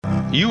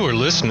You are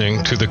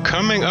listening to the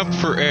Coming Up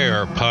for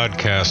Air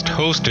podcast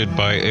hosted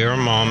by Air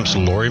Moms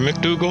Lori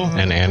McDougall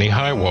and Annie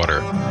Highwater.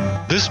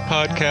 This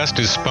podcast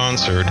is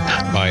sponsored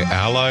by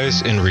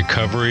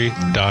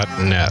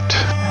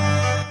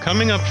AlliesInRecovery.net.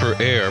 Coming Up for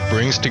Air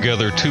brings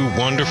together two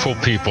wonderful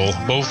people,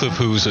 both of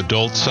whose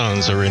adult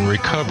sons are in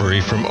recovery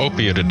from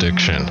opiate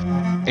addiction.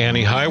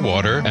 Annie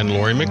Highwater and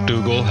Lori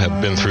McDougall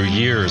have been through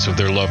years of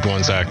their loved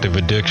one's active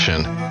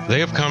addiction. They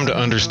have come to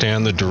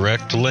understand the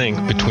direct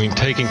link between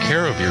taking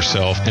care of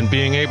yourself and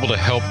being able to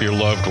help your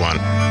loved one.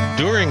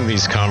 During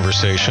these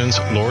conversations,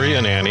 Lori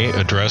and Annie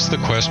address the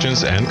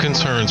questions and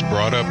concerns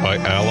brought up by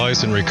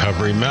Allies in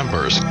Recovery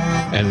members.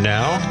 And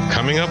now,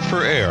 Coming Up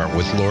for Air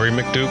with Lori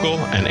McDougall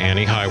and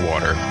Annie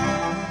Highwater.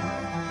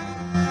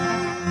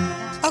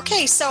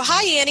 Okay, so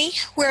hi, Annie.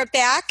 We're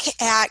back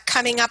at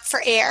Coming Up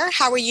for Air.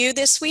 How are you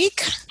this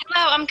week?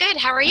 Hello, I'm good.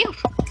 How are you?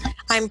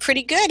 I'm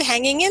pretty good,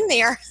 hanging in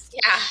there.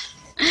 Yeah.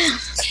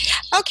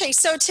 Okay,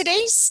 so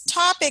today's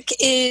topic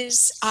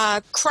is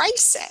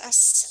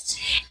crisis.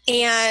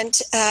 And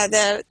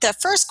the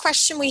first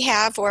question we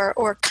have,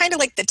 or kind of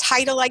like the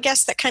title, I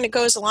guess, that kind of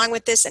goes along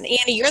with this, and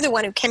Annie, you're the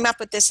one who came up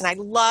with this, and I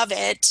love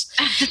it.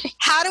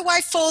 How do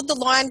I fold the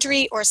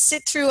laundry or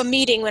sit through a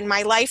meeting when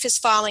my life is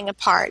falling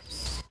apart?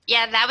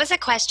 Yeah, that was a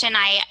question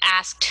I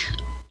asked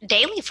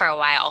daily for a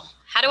while.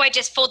 How do I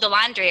just fold the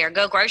laundry or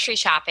go grocery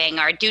shopping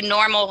or do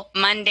normal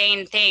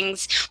mundane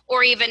things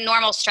or even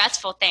normal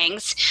stressful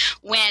things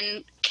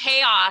when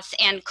chaos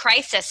and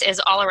crisis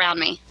is all around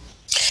me?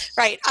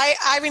 Right.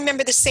 I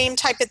remember the same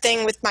type of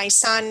thing with my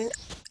son.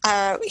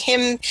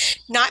 Him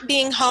not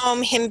being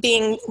home, him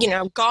being,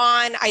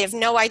 gone. I have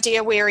no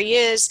idea where he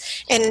is.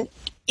 And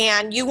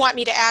you want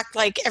me to act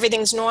like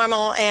everything's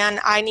normal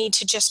and I need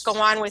to just go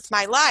on with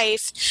my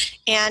life.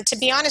 And to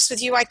be honest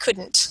with you, I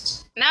couldn't.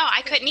 No,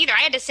 I couldn't either.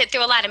 I had to sit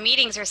through a lot of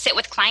meetings or sit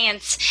with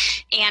clients,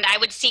 and I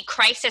would see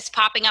crisis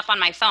popping up on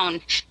my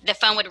phone. The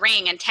phone would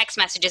ring, and text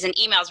messages and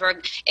emails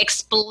were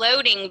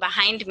exploding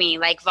behind me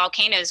like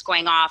volcanoes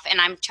going off,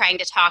 and I'm trying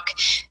to talk,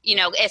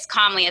 as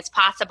calmly as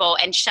possible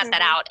and shut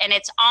that out. And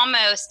it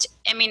almost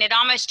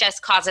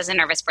just causes a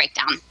nervous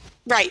breakdown.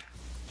 Right.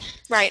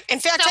 Right. In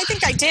fact, I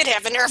think I did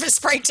have a nervous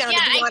breakdown,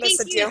 to be honest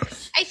with you.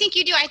 I think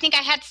you do. I think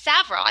I had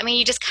several.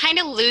 You just kind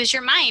of lose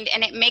your mind,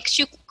 and it makes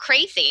you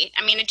crazy.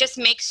 It just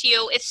makes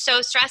you, it's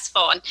so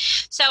stressful. And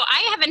so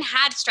I haven't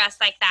had stress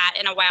like that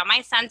in a while.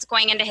 My son's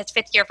going into his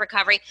 5th year of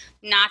recovery.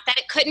 Not that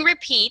it couldn't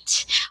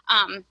repeat.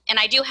 And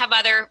I do have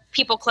other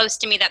people close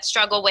to me that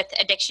struggle with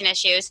addiction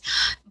issues.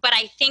 But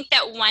I think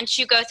that once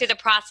you go through the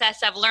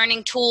process of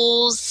learning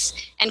tools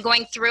and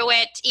going through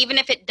it, even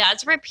if it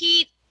does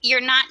repeat, you're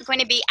not going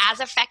to be as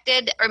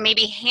affected or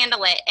maybe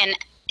handle it in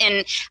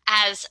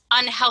as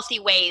unhealthy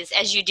ways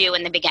as you do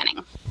in the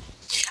beginning.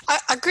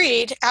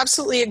 Agreed.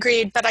 Absolutely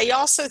agreed. But I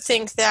also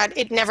think that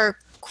it never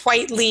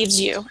quite leaves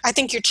you. I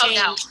think you're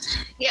changed. Oh, no.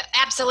 Yeah,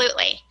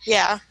 absolutely.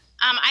 Yeah.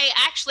 I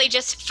actually,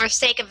 just for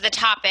sake of the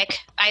topic,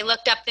 I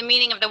looked up the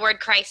meaning of the word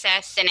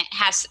crisis, and it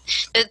has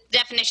the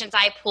definitions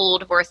I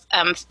pulled were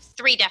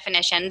 3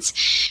 definitions.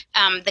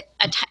 A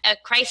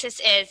crisis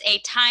is a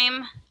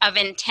time of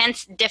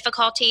intense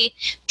difficulty,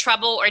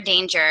 trouble, or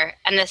danger,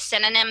 and the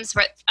synonyms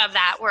of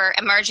that were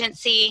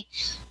emergency,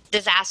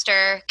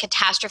 disaster,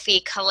 catastrophe,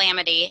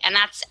 calamity, and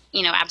that's,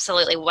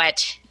 absolutely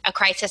what a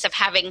crisis of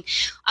having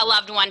a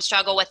loved one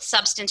struggle with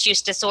substance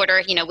use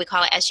disorder, we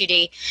call it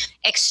SUD,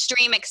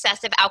 extreme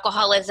excessive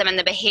alcoholism and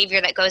the behavior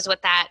that goes with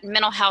that,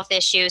 mental health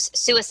issues,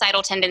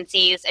 suicidal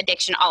tendencies,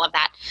 addiction, all of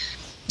that.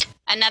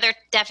 Another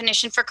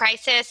definition for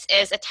crisis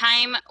is a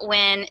time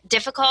when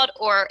difficult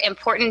or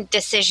important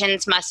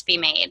decisions must be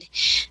made.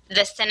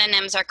 The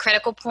synonyms are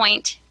critical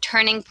point,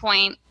 turning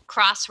point,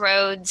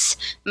 crossroads,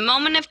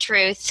 moment of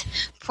truth,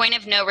 point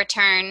of no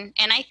return.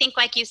 And I think,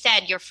 like you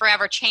said, you're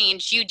forever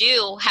changed. You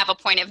do have a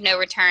point of no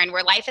return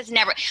where life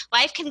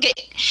can get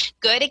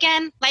good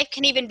again. Life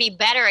can even be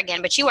better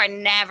again, but you are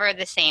never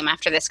the same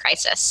after this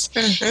crisis.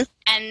 Mm-hmm.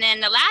 And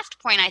then the last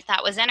point I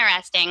thought was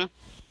interesting.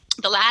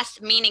 The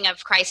last meaning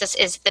of crisis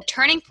is the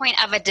turning point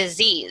of a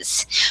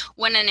disease,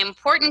 when an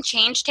important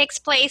change takes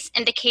place,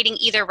 indicating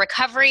either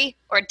recovery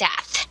or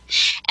death.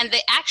 And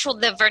the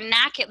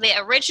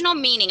original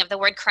meaning of the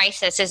word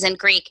crisis is in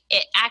Greek.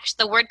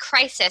 The word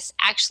crisis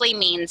actually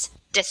means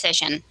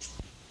decision.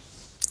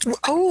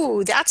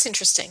 Oh, that's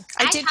interesting.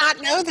 I did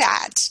not know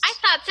that. I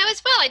thought so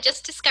as well. I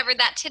just discovered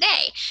that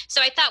today.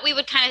 So I thought we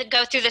would kind of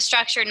go through the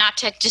structure, not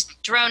to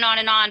just drone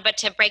on, but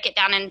to break it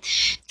down in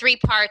 3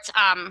 parts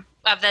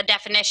of the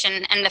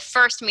definition. And the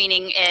first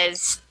meaning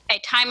is a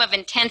time of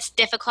intense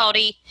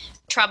difficulty,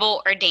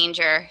 trouble, or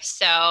danger.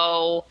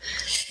 So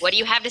what do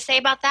you have to say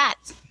about that?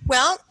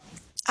 Well,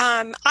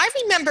 I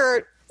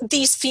remember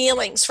these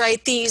feelings,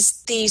 right?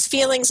 These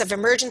feelings of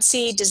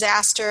emergency,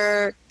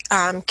 disaster,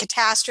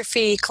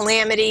 catastrophe,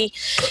 calamity.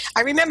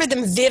 I remember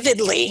them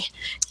vividly.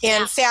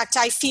 In fact,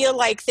 I feel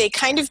like they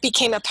kind of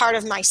became a part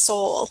of my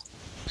soul.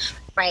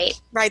 Right.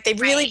 They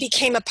really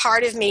became a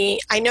part of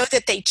me. I know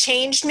that they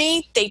changed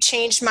me. They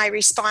changed my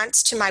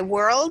response to my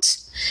world.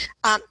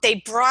 They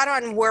brought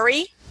on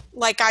worry.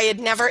 like I had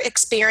never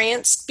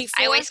experienced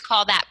before. I always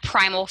call that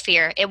primal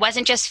fear. It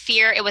wasn't just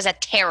fear, it was a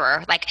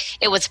terror. Like,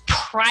 it was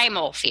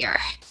primal fear.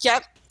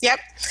 Yep.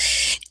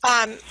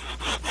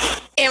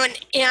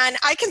 And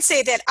I can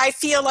say that I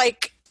feel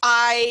like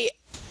I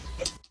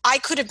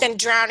could have been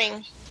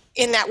drowning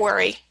in that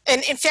worry.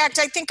 And in fact,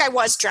 I think I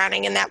was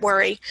drowning in that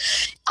worry.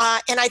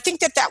 And I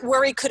think that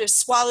worry could have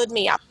swallowed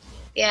me up.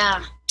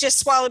 Yeah. Just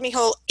swallowed me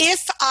whole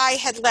if I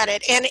had let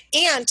it.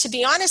 And to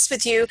be honest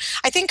with you,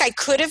 I think I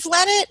could have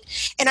let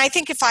it. And I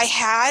think if I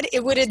had,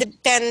 it would have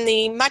been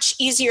the much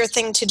easier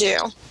thing to do.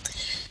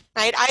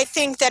 Right? I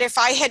think that if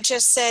I had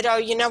just said, oh,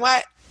 you know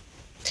what?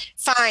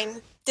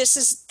 Fine. This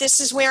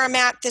is where I'm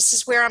at. This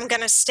is where I'm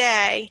going to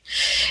stay.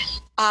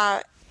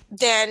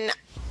 Then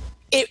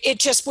it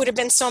just would have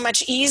been so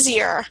much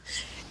easier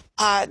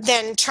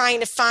than trying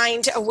to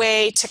find a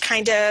way to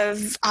kind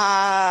of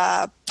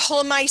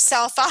pull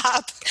myself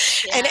up.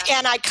 Yeah.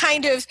 And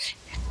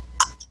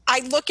I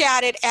look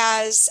at it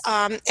as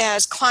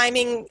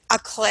climbing a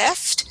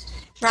cliff,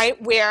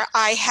 right? Where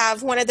I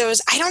have one of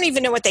those, I don't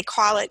even know what they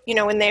call it,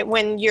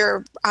 when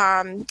you're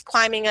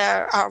climbing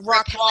a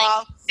rock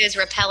wall. Is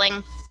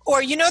rappelling.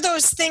 Or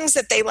those things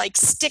that they like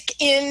stick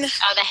in.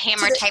 Oh, the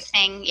hammer type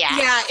thing. Yeah.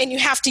 Yeah, and you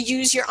have to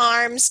use your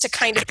arms to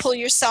kind of pull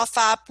yourself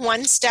up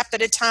one step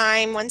at a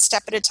time.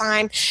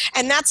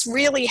 And that's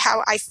really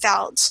how I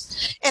felt.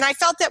 And I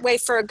felt that way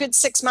for a good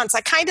 6 months.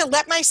 I kind of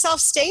let myself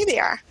stay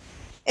there.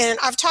 And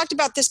I've talked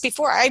about this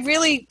before. I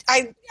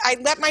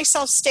let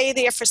myself stay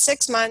there for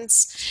 6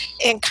 months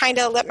and kind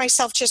of let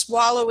myself just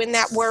wallow in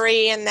that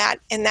worry and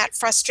that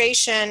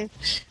frustration.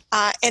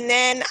 And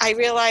then I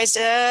realized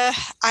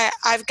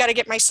I've got to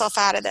get myself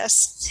out of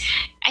this.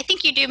 I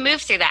think you do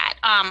move through that.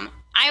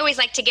 I always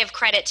like to give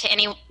credit to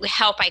any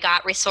help I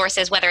got,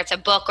 resources, whether it's a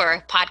book or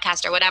a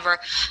podcast or whatever.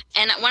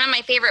 And one of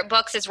my favorite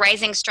books is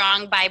Rising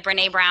Strong by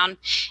Brene Brown.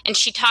 And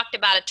she talked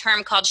about a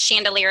term called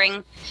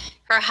chandeliering.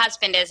 Her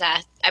husband is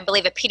I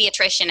believe a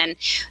pediatrician, and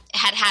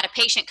had a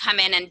patient come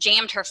in and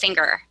jammed her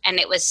finger, and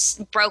it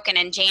was broken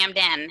and jammed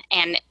in.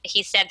 And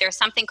he said there's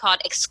something called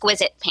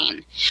exquisite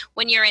pain.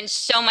 When you're in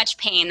so much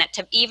pain that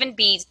to even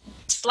be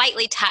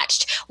slightly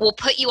touched will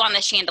put you on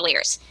the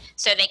chandeliers.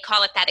 So they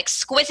call it that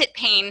exquisite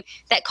pain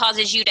that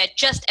causes you to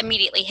just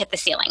immediately hit the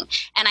ceiling.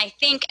 And I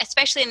think,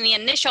 especially in the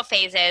initial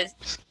phases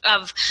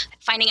of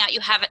finding out you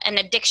have an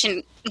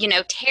addiction,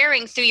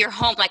 tearing through your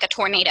home like a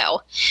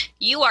tornado,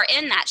 you are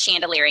in that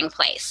chandeliering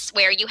place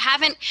where you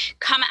haven't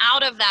come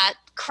out of that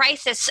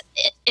crisis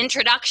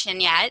introduction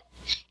yet.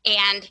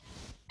 And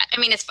I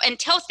mean, it's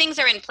until things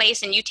are in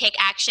place and you take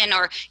action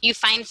or you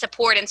find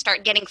support and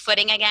start getting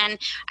footing again,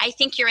 I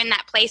think you're in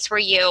that place where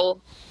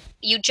you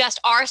just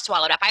are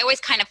swallowed up. I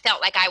always kind of felt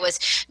like I was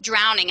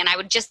drowning, and I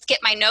would just get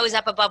my nose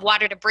up above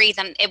water to breathe,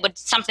 and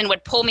something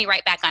would pull me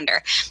right back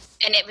under.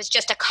 And it was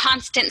just a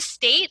constant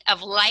state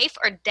of life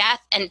or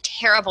death and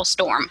terrible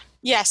storm.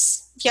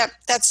 Yes. Yep.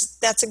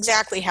 That's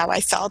exactly how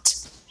I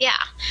felt. Yeah.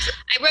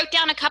 I wrote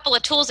down a couple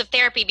of tools of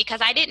therapy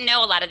because I didn't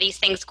know a lot of these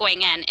things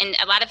going in. And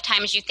a lot of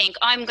times you think,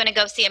 I'm going to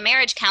go see a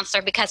marriage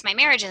counselor because my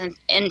marriage is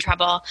in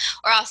trouble,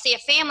 or I'll see a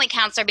family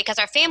counselor because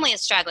our family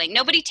is struggling.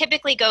 Nobody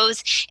typically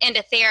goes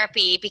into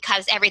therapy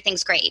because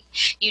everything's great.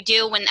 You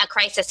do when a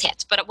crisis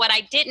hits. But what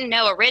I didn't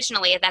know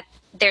originally is that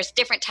there's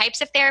different types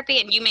of therapy,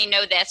 and you may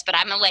know this, but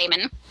I'm a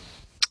layman.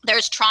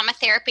 There's trauma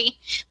therapy,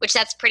 which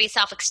that's pretty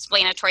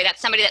self-explanatory.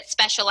 That's somebody that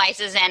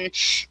specializes in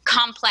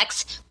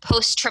complex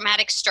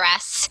post-traumatic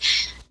stress.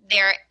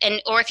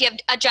 Or if you have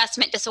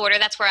adjustment disorder,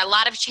 that's where a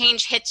lot of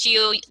change hits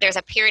you. There's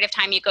a period of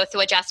time you go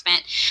through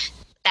adjustment.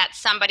 That's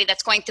somebody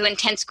that's going through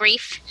intense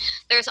grief.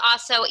 There's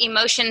also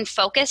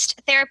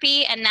emotion-focused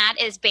therapy, and that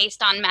is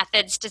based on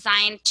methods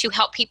designed to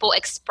help people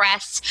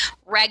express,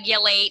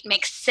 regulate,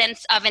 make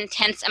sense of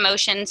intense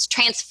emotions,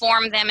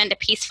 transform them into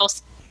peaceful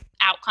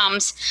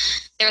outcomes.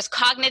 There's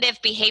cognitive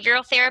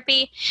behavioral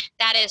therapy.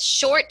 That is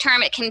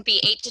short-term. It can be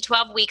 8 to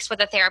 12 weeks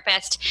with a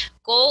therapist.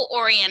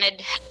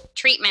 Goal-oriented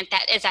treatment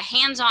that is a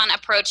hands-on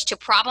approach to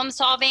problem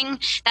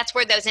solving. That's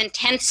where those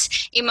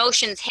intense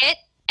emotions hit,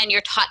 and you're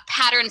taught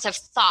patterns of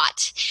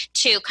thought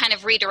to kind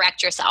of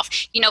redirect yourself.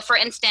 For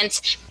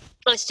instance,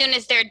 as soon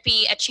as there'd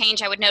be a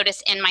change I would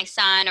notice in my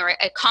son, or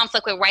a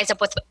conflict would rise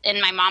up in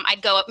my mom,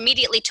 I'd go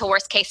immediately to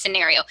worst case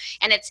scenario.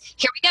 And it's,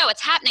 here we go,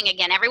 it's happening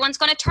again. Everyone's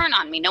going to turn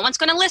on me. No one's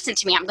going to listen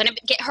to me. I'm going to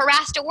get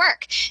harassed at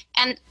work.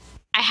 And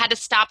I had to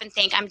stop and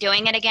think, I'm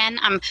doing it again.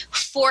 I'm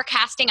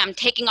forecasting. I'm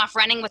taking off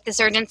running with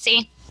this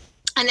urgency.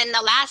 And then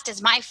the last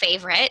is my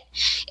favorite.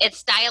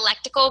 It's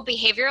dialectical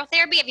behavioral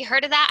therapy. Have you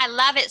heard of that? I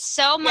love it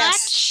so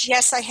much.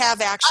 Yes, I have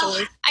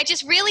actually.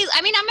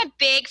 I'm a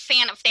big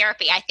fan of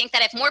therapy. I think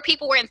that if more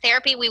people were in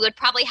therapy, we would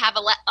probably have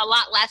a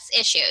lot less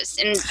issues.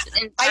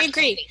 I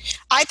agree.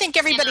 I think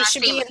everybody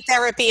should be in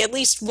therapy at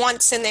least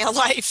once in their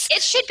life.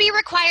 It should be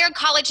required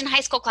college and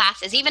high school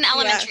classes, even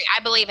elementary. Yeah.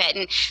 I believe it.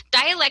 And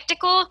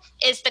dialectical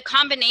is the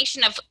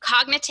combination of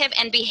cognitive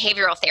and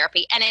behavioral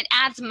therapy, and it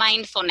adds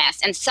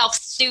mindfulness and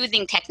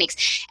self-soothing techniques.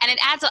 And it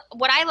adds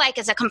what I like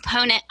is a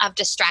component moment of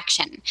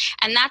distraction.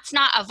 And that's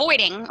not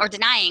avoiding or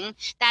denying.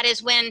 That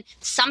is when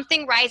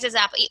something rises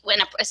up,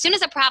 as soon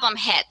as a problem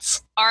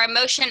hits, our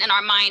emotion and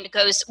our mind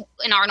goes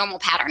in our normal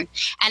pattern.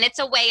 And it's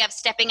a way of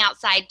stepping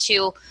outside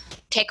to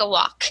take a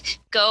walk,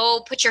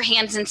 go put your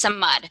hands in some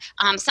mud.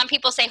 Some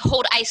people say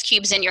hold ice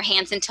cubes in your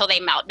hands until they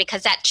melt,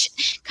 because that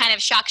kind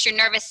of shocks your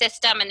nervous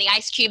system, and the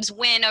ice cubes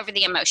win over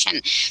the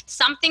emotion.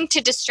 Something to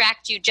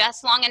distract you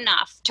just long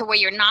enough to where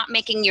you're not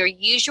making your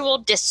usual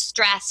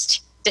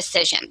distressed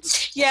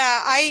decisions.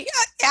 Yeah, I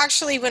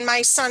actually, when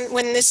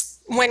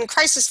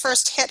crisis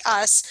first hit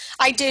us,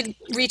 I did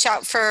reach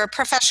out for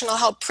professional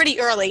help pretty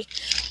early.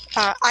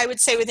 I would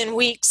say within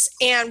weeks.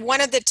 And one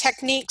of the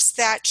techniques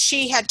that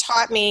she had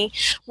taught me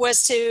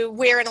was to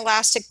wear an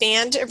elastic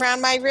band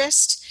around my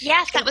wrist.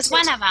 Yes, that was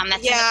one of them.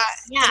 And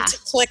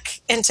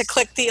to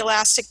click the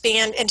elastic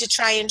band and to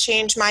try and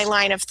change my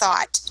line of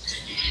thought.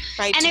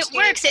 Right? And it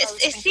works.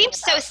 It seems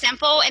so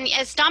simple. And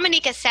as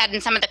Dominica said in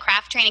some of the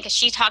craft training, because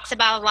she talks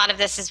about a lot of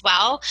this as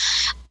well,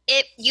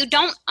 you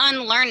don't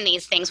unlearn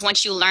these things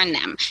once you learn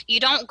them.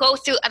 You don't go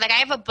through, like I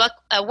have a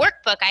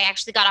workbook I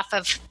actually got off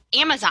of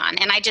Amazon,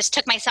 and I just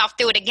took myself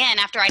through it again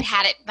after I'd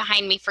had it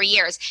behind me for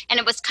years. And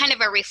it was kind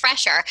of a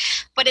refresher.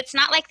 But it's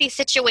not like these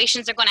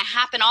situations are going to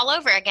happen all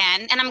over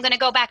again, and I'm going to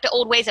go back to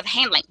old ways of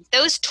handling.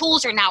 Those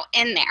tools are now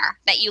in there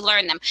that you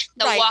learn them.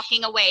 The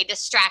walking away,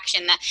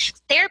 distraction.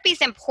 Therapy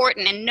is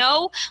important, and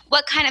know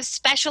what kind of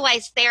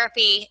specialized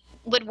therapy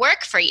would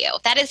work for you.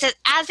 That is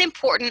as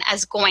important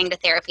as going to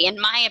therapy, in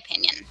my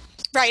opinion.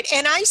 Right.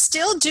 And I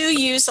still do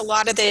use a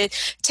lot of the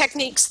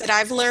techniques that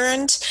I've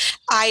learned.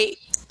 I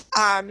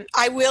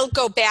will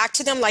go back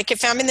to them, like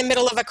if I'm in the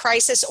middle of a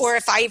crisis or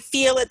if I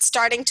feel it's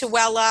starting to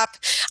well up.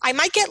 I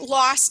might get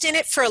lost in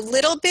it for a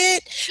little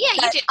bit.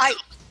 Yeah, you do.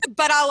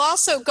 But I'll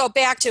also go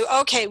back to,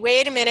 okay,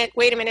 wait a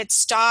minute,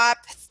 stop.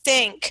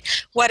 Think,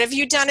 what have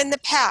you done in the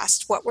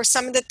past? What were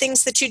some of the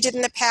things that you did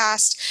in the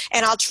past?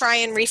 And I'll try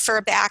and refer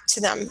back to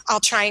them.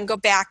 I'll try and go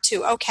back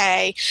to,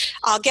 okay,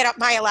 I'll get up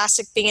my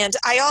elastic band.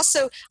 I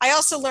also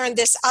learned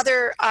this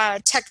other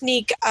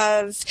technique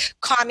of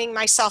calming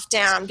myself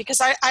down, because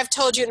I've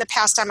told you in the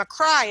past I'm a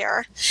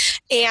crier,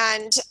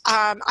 and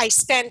I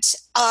spent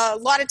a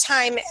lot of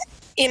time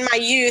in my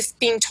youth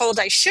being told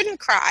I shouldn't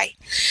cry.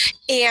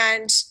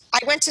 And I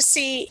went to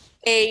see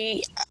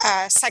a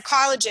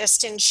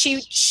psychologist, and she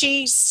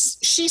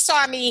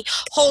saw me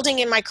holding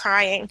in my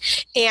crying,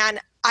 and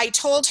I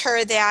told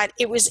her that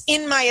it was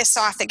in my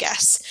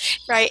esophagus,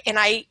 right?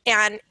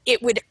 And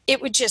it would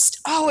just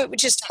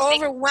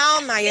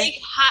overwhelm my big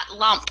hot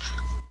lump.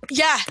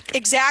 Yeah,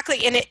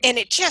 exactly. And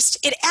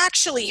it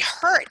actually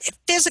hurt. It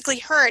physically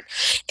hurt.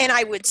 And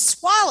I would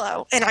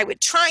swallow, and I would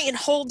try and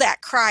hold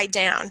that cry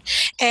down.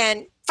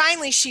 And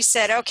finally she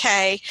said,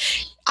 okay,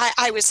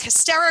 I was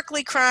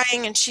hysterically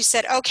crying, and she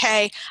said,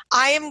 okay,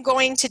 I am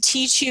going to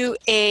teach you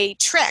a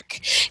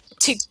trick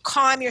to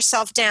calm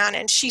yourself down.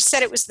 And she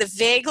said it was the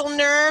vagal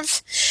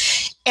nerve.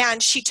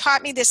 And she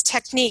taught me this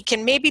technique,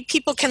 and maybe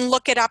people can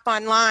look it up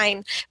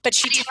online, but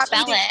she taught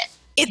me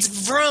it's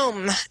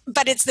vroom,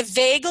 but it's the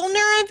vagal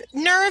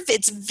nerve.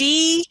 It's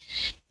VEGAL,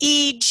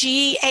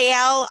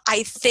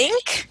 I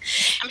think.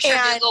 I'm sure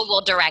Google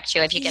will direct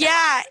you if you get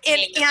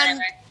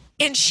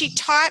and she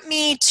taught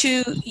me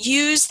to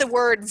use the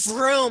word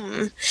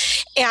vroom,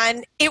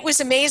 and it was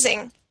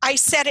amazing. I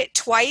said it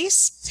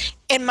twice,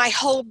 and my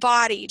whole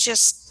body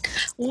just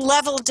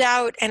leveled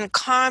out and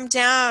calmed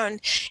down,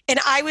 and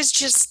I was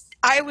just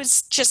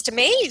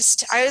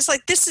amazed. I was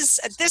like, this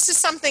is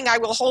something I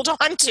will hold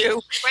on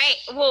to. Right.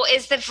 Well,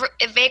 is the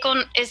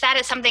vagal, is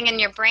that something in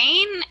your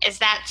brain?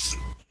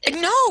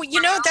 No,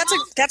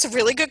 that's a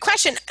really good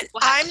question.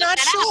 I'm not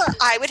sure.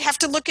 I would have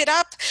to look it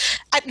up.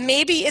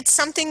 Maybe it's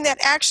something that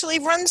actually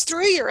runs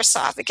through your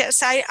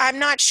esophagus. I'm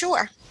not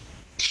sure.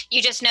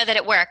 You just know that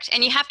it worked,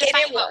 and you have to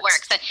find what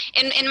works.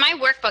 In my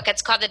workbook,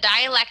 it's called the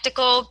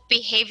Dialectical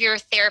Behavior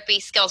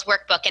Therapy Skills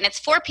Workbook, and it's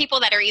for people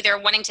that are either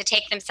wanting to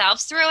take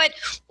themselves through it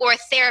or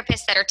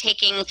therapists that are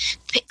taking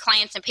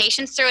clients and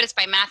patients through it. It's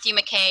by Matthew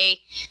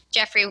McKay,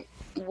 Jeffrey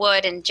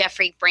Wood, and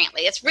Jeffrey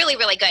Brantley. It's really,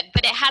 really good,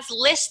 but it has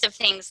lists of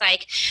things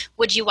like,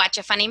 would you watch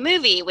a funny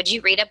movie? Would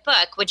you read a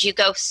book? Would you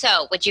go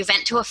sew? Would you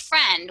vent to a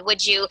friend?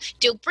 Would you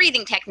do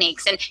breathing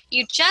techniques? And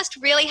you just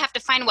really have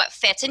to find what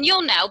fits, and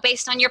you'll know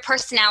based on your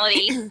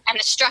personality and the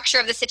structure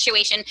of the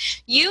situation,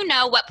 you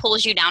know what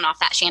pulls you down off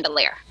that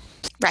chandelier.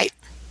 Right.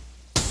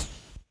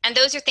 And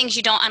those are things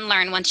you don't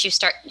unlearn once you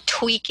start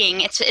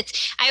tweaking.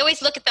 I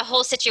always look at the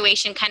whole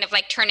situation kind of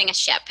like turning a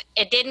ship.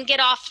 It didn't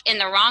get off in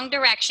the wrong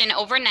direction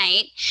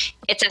overnight.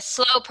 It's a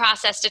slow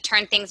process to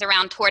turn things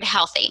around toward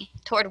healthy,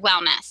 toward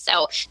wellness.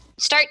 So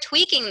start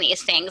tweaking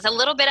these things a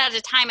little bit at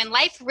a time, and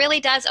life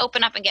really does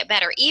open up and get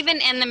better, even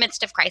in the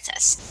midst of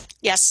crisis.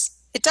 Yes,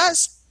 it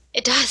does.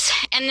 It does.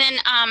 And then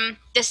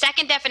the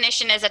second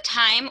definition is a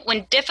time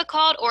when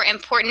difficult or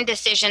important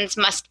decisions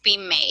must be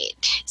made.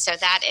 So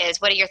that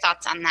is, what are your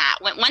thoughts on that?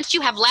 Once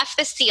you have left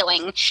the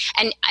ceiling,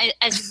 and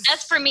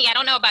as for me, I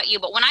don't know about you,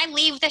 but when I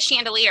leave the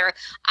chandelier,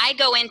 I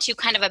go into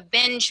kind of a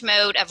binge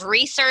mode of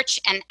research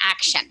and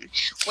action,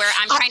 where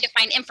I'm trying to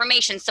find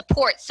information,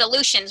 support,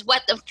 solutions,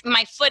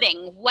 my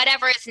footing,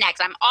 whatever is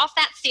next. I'm off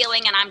that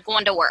ceiling and I'm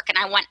going to work, and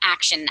I want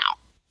action now.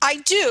 I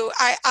do.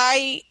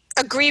 I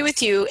agree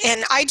with you,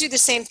 and I do the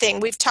same thing.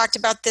 We've talked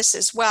about this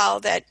as well,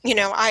 that,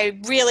 I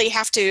really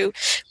have to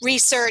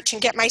research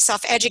and get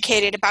myself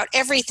educated about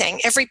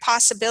everything, every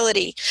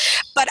possibility.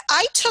 But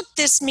I took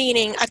this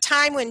meaning, a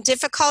time when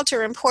difficult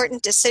or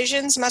important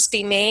decisions must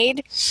be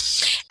made,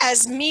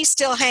 as me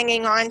still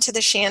hanging on to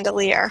the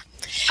chandelier.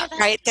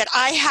 Right, that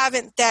I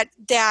haven't, that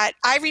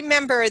I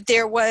remember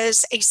there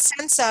was a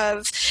sense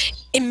of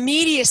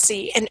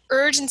immediacy and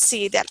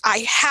urgency that I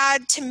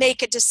had to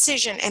make a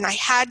decision, and I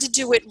had to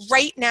do it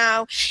right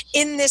now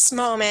in this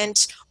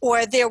moment,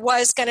 or there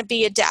was going to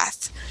be a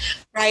death,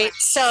 right?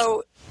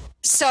 So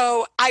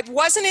I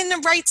wasn't in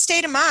the right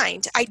state of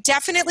mind. I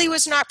definitely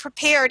was not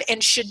prepared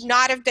and should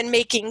not have been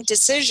making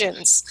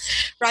decisions,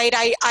 right?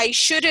 I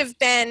should have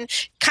been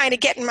kind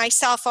of getting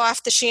myself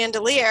off the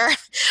chandelier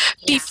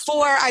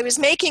before I was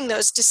making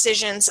those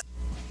decisions.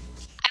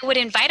 I would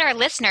invite our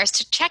listeners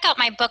to check out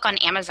my book on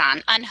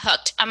Amazon,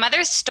 Unhooked, a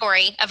mother's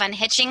story of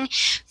unhitching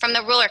from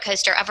the roller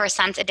coaster of her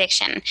son's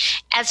addiction.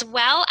 As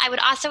well, I would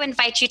also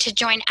invite you to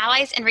join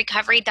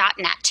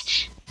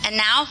alliesinrecovery.net. And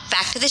now,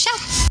 back to the show.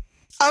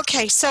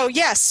 Okay, so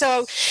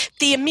so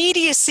the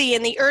immediacy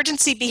and the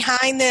urgency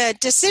behind the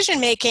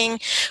decision-making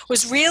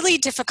was really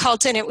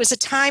difficult, and it was a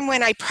time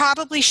when I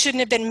probably shouldn't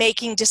have been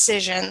making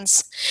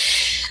decisions.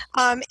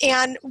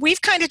 And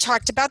we've kind of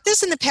talked about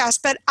this in the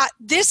past, but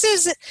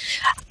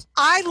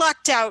I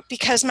lucked out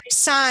because my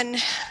son,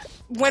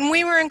 when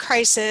we were in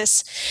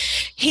crisis,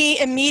 he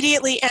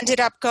immediately ended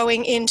up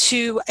going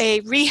into a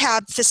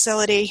rehab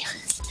facility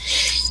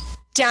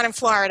down in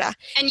Florida.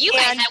 And you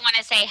guys, I want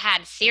to say,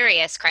 had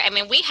serious crisis. I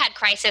mean, we had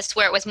crisis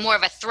where it was more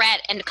of a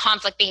threat and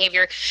conflict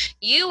behavior.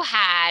 You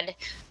had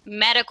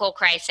medical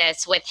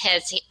crisis with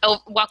his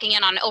walking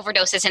in on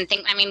overdoses and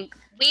things. I mean,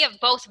 we have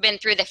both been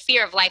through the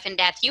fear of life and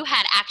death. You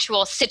had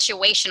actual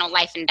situational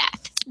life and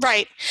death.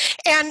 Right.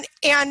 And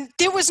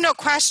there was no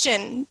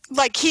question.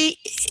 Like, he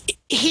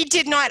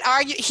did not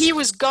argue. He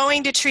was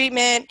going to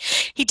treatment.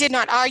 He did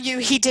not argue.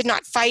 He did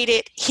not fight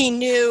it. He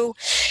knew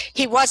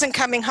he wasn't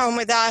coming home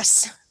with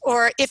us.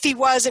 Or if he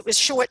was, it was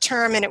short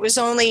term, and it was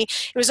only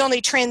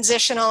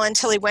transitional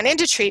until he went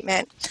into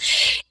treatment.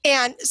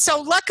 And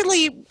so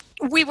luckily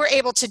we were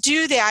able to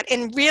do that.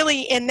 And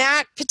really, in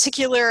that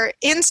particular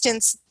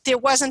instance, there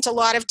wasn't a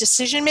lot of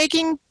decision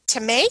making to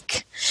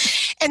make.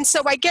 And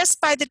so I guess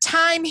by the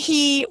time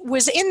he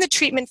was in the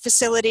treatment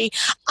facility,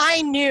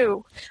 I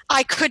knew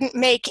I couldn't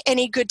make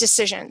any good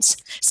decisions.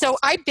 So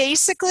I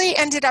basically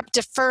ended up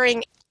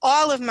deferring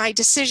all of my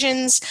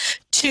decisions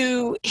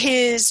to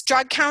his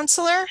drug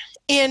counselor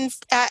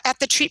at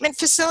the treatment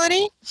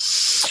facility.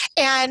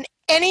 And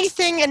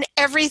anything and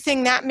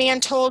everything that man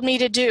told me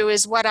to do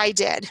is what I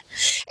did.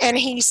 And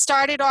he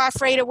started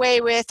off right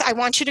away with, I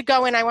want you to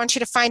go in, I want you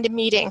to find a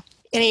meeting.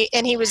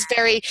 And he was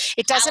very,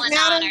 it doesn't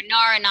Al-Anon matter. Or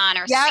Nar-Anon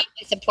or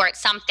support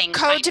something.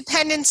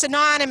 Codependence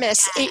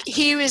Anonymous. Yeah.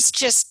 He was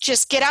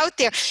just get out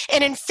there.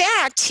 And in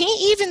fact, he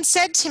even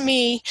said to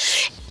me,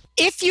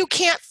 if you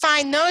can't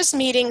find those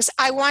meetings,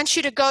 I want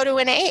you to go to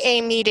an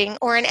AA meeting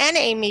or an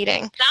NA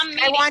meeting.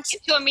 Get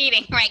to a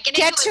meeting, right?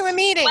 Get to a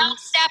meeting.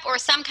 12-step or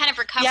some kind of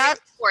recovery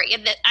support.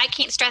 I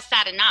can't stress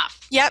that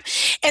enough. Yep.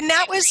 And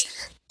that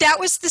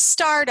was the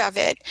start of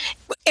it.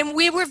 And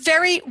we were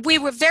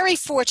very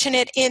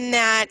fortunate in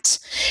that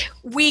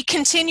we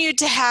continued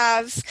to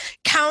have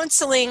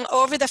counseling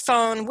over the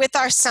phone with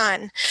our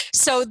son.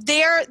 So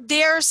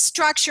their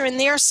structure and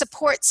their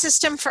support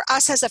system for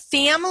us as a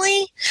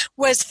family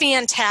was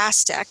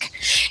fantastic.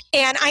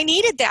 And I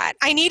needed that.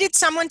 I needed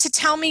someone to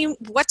tell me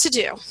what to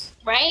do.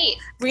 Right.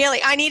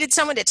 Really, I needed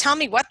someone to tell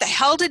me what the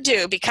hell to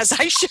do, because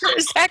I sure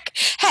as heck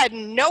had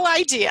no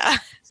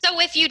idea. So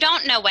if you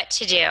don't know what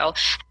to do,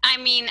 I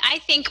mean, I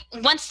think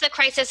once the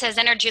crisis has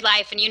entered your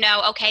life and you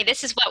know, okay,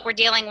 this is what we're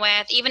dealing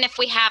with, even if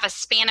we have a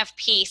span of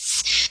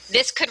peace,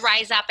 this could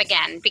rise up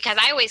again. Because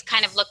I always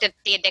kind of looked at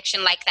the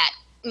addiction like that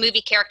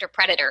movie character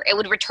Predator. It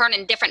would return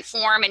in different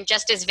form and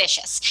just as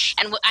vicious.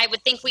 And I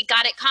would think we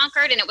got it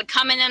conquered, and it would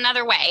come in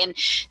another way. And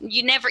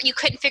you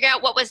couldn't figure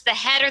out what was the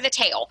head or the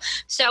tail.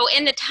 So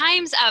in the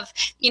times of,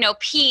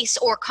 peace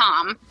or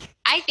calm,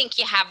 I think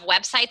you have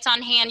websites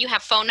on hand. You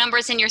have phone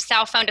numbers in your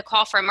cell phone to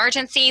call for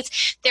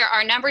emergencies. There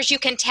are numbers you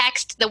can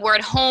text the word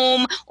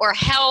home or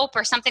help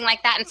or something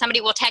like that, and somebody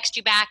will text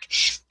you back.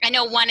 I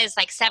know one is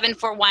like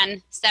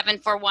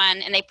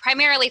 741-741, and they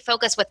primarily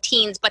focus with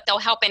teens, but they'll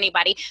help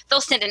anybody.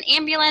 They'll send an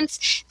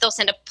ambulance. They'll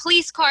send a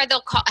police car.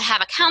 They'll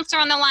have a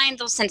counselor on the line.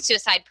 They'll send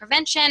suicide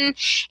prevention.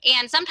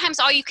 And sometimes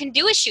all you can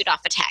do is shoot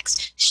off a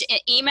text.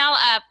 Email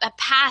a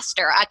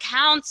pastor, a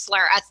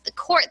counselor, a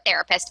court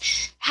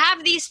therapist.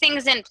 Have these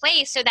things in place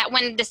place so that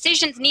when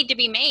decisions need to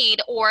be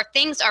made or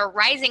things are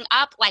rising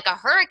up like a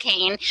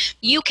hurricane,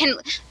 you can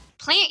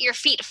plant your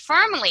feet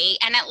firmly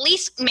and at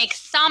least make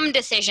some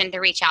decision to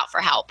reach out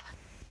for help.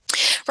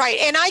 Right.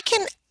 And I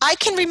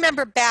can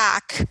remember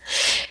back,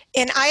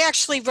 and I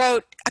actually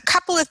wrote a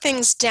couple of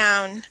things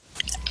down.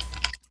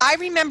 I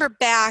remember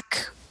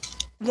back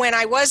when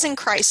I was in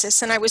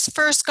crisis and I was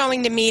first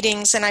going to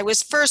meetings and I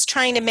was first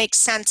trying to make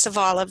sense of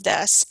all of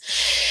this.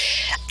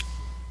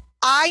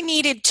 I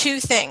needed two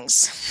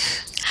things.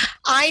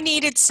 I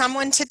needed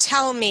someone to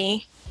tell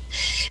me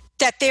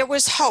that there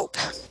was hope.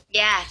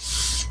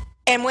 Yes.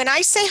 And when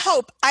I say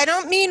hope, I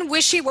don't mean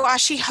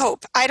wishy-washy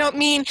hope. I don't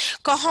mean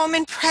go home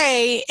and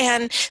pray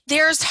and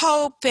there's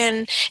hope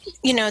and,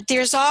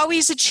 there's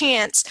always a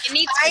chance. You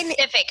need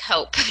specific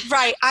hope.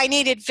 Right. I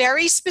needed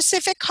very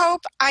specific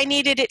hope. I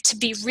needed it to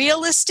be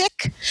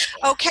realistic.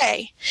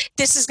 Okay,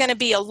 this is going to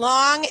be a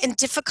long and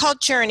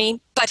difficult journey,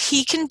 but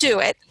he can do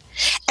it,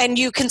 and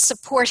you can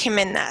support him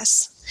in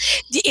this.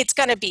 It's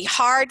going to be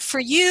hard for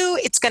you.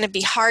 It's going to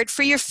be hard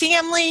for your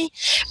family,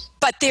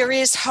 but there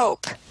is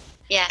hope.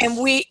 Yes. And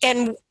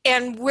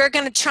we're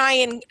going to try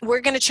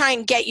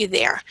and get you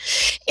there.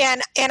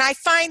 And I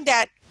find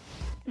that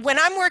when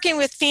I'm working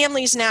with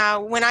families now,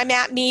 when I'm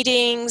at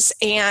meetings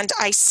and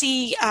I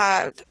see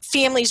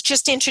families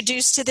just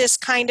introduced to this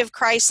kind of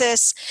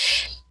crisis,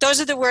 those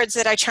are the words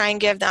that I try and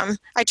give them.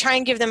 I try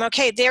and give them,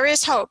 okay, there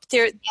is hope.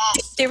 There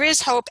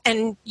is hope,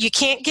 and you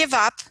can't give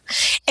up.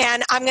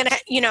 And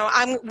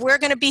we're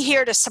going to be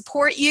here to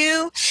support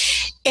you.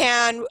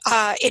 And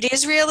it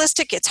is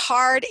realistic. It's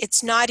hard.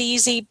 It's not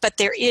easy, but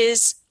there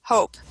is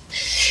hope.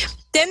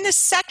 Then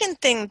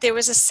there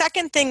was a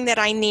second thing that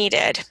I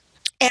needed.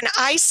 And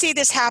I see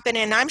this happen,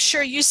 and I'm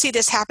sure you see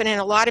this happen in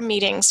a lot of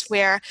meetings,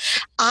 where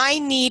I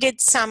needed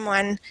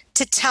someone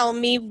to tell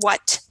me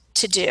what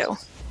to do.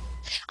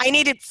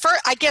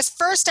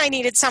 First I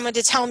needed someone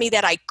to tell me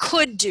that I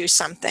could do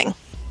something.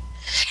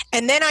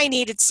 And then I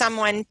needed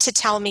someone to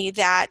tell me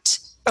that,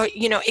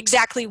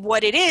 exactly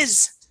what it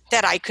is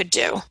that I could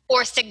do.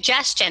 Or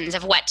suggestions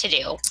of what to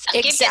do.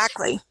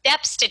 Exactly. Give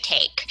steps to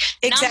take.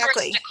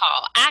 Exactly. Numbers to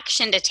call.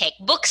 Action to take.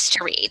 Books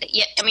to read.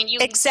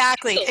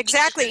 Exactly.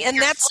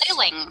 And that's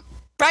flailing.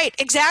 Right,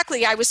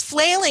 exactly. I was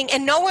flailing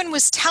and no one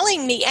was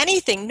telling me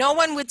anything. No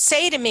one would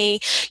say to me,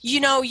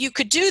 you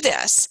could do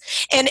this.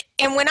 And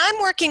when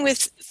I'm working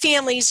with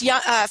families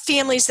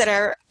that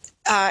are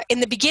in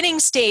the beginning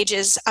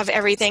stages of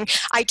everything,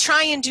 I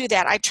try and do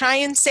that. I try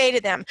and say to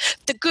them,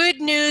 the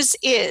good news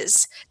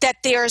is that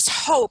there's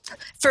hope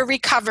for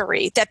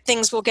recovery, that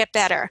things will get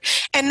better.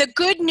 And the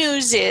good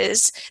news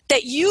is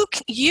that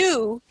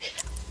you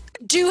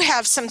do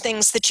have some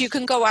things that you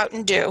can go out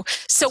and do.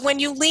 So when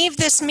you leave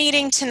this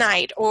meeting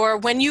tonight or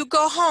when you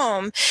go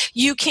home,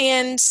 you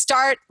can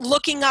start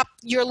looking up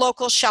your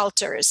local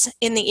shelters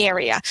in the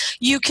area.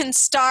 You can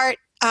start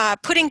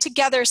putting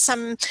together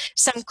some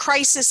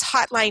crisis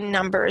hotline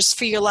numbers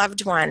for your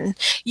loved one.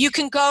 You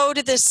can go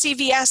to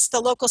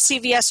the local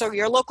CVS or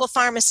your local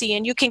pharmacy,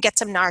 and you can get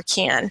some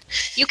Narcan.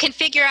 You can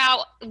figure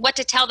out what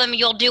to tell them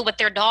you'll do with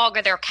their dog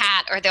or their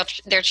cat or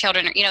their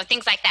children, or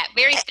things like that.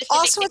 Very specific.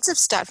 All sorts of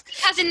stuff.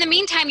 Because in the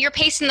meantime, you're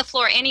pacing the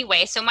floor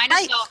anyway, so might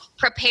as well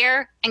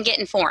prepare and get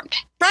informed.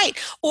 Right.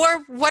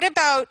 Or what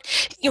about,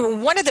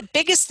 one of the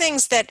biggest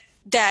things that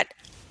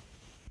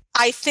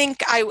I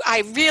think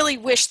I really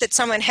wish that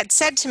someone had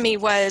said to me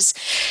was,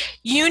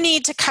 you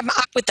need to come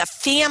up with a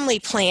family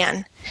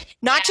plan.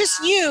 Not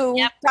just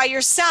you by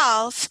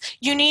yourself.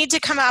 You need to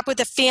come up with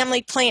a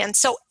family plan.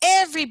 So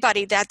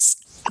everybody that's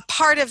a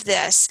part of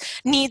this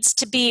needs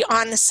to be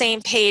on the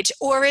same page,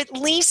 or at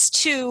least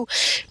to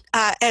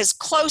as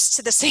close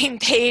to the same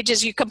page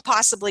as you can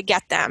possibly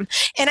get them.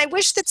 And I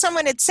wish that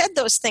someone had said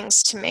those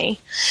things to me,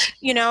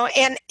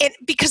 and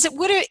because it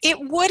would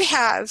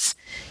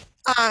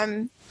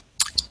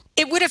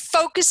have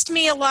focused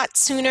me a lot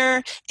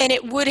sooner, and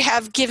it would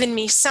have given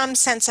me some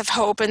sense of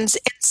hope and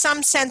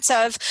some sense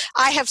of,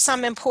 I have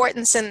some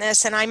importance in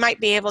this and I might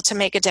be able to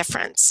make a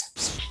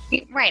difference.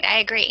 Right, I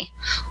agree.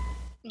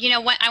 You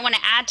know what, I want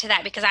to add to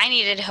that, because I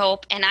needed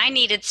hope and I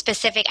needed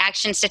specific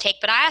actions to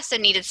take, but I also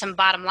needed some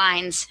bottom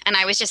lines. And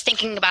I was just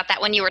thinking about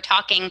that when you were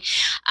talking.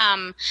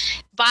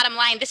 Bottom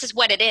line, this is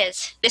what it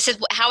is. This is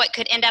how it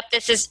could end up.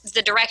 This is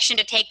the direction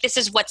to take. This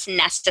is what's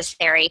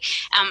necessary.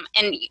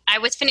 And I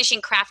was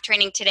finishing CRAFT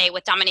training today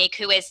with Dominique,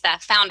 who is the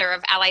founder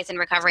of Allies in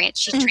Recovery.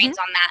 She trains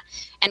on that.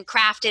 And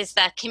CRAFT is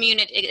the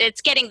community.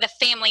 It's getting the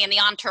family and the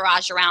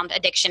entourage around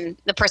addiction,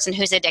 the person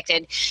who's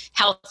addicted,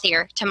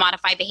 healthier to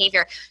modify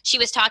behavior. She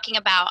was talking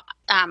about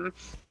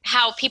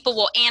how people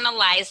will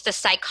analyze the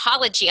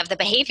psychology of the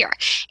behavior.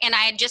 And I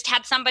had just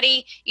had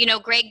somebody,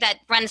 Greg that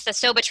runs the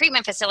SOBA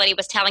treatment facility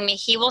was telling me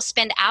he will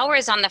spend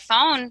hours on the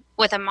phone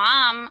with a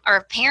mom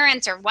or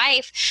parents or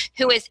wife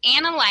who is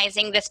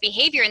analyzing this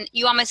behavior, and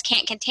you almost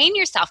can't contain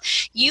yourself.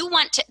 You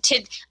want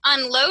to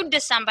unload to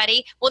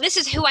somebody, well, this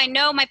is who I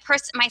know my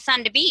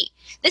son to be.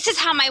 This is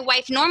how my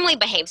wife normally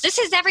behaves. This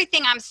is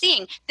everything I'm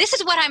seeing. This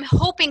is what I'm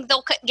hoping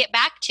they'll get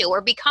back to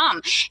or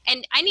become.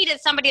 And I needed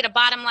somebody to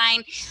bottom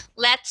line,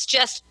 let's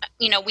just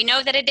we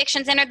know that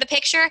addictions entered the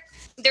picture.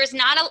 There's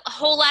not a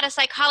whole lot of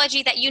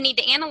psychology that you need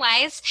to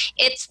analyze.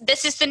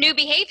 This is the new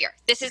behavior.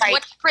 This is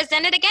what's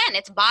presented again.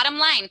 It's bottom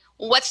line.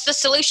 What's the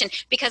solution?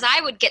 Because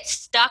I would get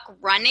stuck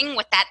running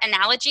with that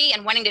analogy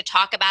and wanting to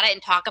talk about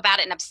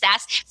it and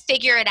obsess,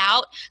 figure it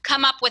out,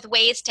 come up with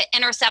ways to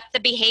intercept the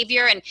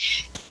behavior. And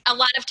a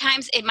lot of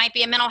times it might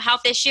be a mental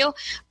health issue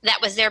that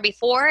was there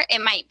before.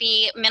 It might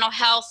be mental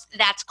health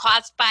that's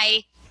caused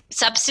by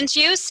substance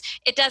use.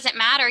 It doesn't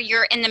matter.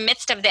 You're in the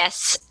midst of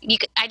this.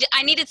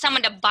 I needed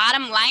someone to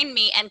bottom line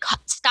me and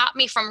stop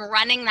me from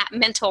running that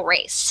mental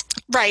race.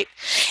 Right.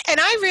 And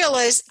I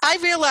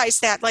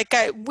realized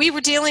that we were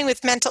dealing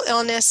with mental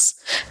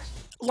illness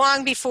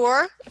long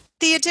before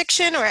the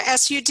addiction or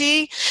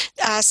SUD,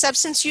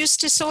 substance use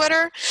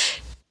disorder.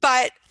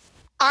 But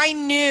I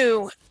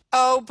knew,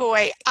 oh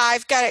boy,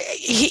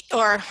 he's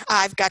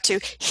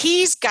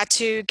got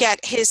to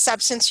get his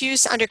substance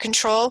use under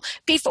control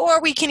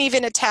before we can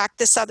even attack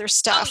this other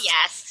stuff. Oh,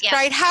 yes.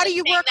 Right? How do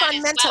you work on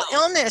mental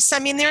illness? I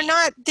mean,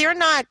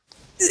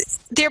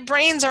 their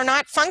brains are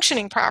not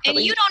functioning properly.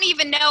 And you don't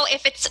even know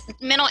if it's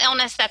mental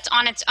illness that's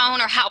on its own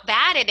or how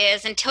bad it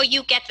is until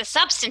you get the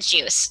substance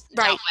use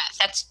dealt with.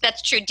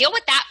 That's true. Deal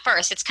with that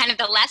first. It's kind of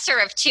the lesser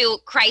of two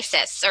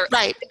crises, or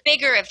the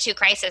bigger of two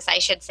crises, I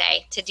should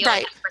say, to deal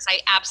with that first.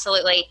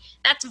 Absolutely.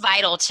 That's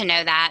vital to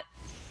know that.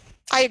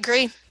 I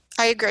agree.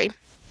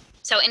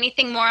 So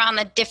anything more on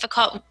the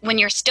difficult when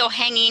you're still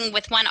hanging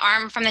with one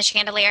arm from the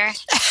chandelier?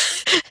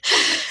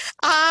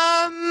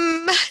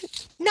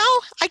 No,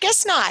 I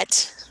guess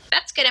not.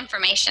 That's good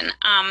information.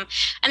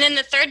 And then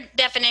the third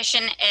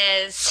definition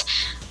is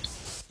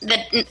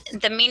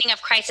the meaning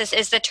of crisis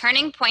is the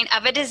turning point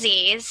of a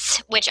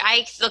disease, which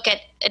I look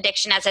at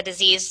addiction as a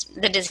disease,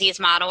 the disease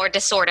model or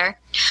disorder,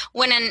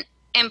 when an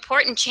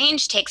important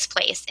change takes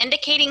place,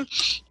 indicating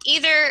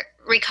either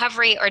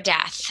recovery or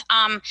death.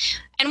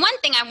 And one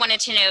thing I wanted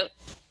to note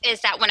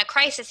is that when a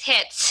crisis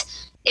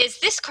hits, is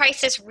this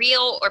crisis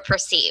real or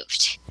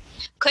perceived?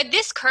 Could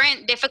this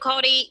current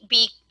difficulty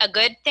be a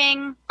good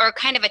thing or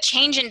kind of a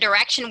change in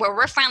direction where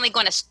we're finally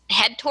going to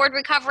head toward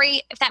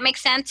recovery, if that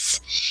makes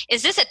sense?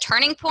 Is this a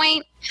turning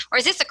point, or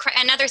is this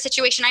another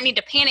situation I need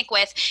to panic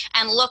with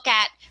and look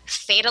at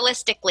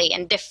fatalistically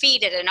and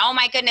defeated and, oh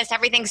my goodness,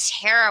 everything's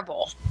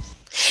terrible?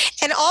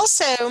 And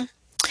also,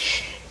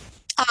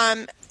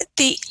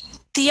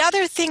 the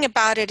other thing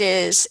about it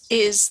is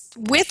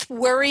with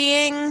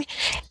worrying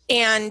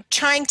and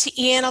trying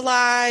to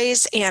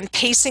analyze and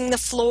pacing the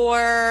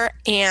floor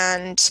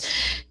and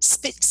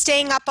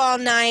staying up all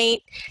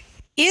night,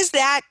 does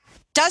that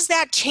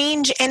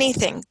change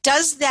anything?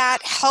 Does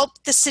that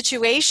help the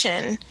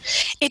situation?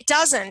 It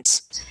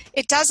doesn't.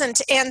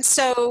 And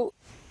so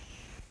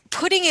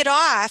putting it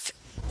off,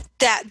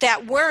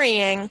 that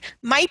worrying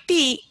might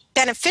be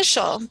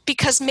beneficial,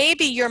 because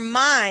maybe your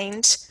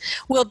mind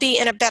will be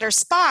in a better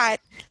spot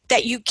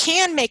that you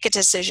can make a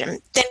decision.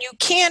 Then you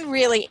can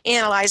really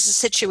analyze the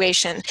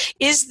situation.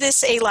 Is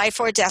this a life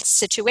or death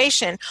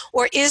situation,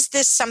 or is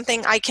this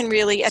something I can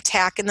really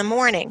attack in the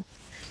morning?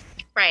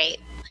 Right.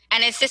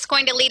 And is this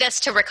going to lead us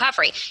to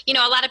recovery? A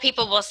lot of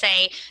people will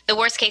say the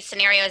worst case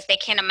scenario is they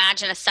can't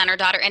imagine a son or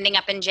daughter ending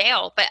up in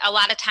jail. But a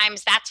lot of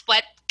times that's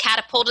what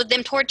catapulted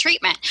them toward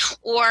treatment,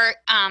 or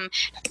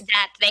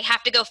that they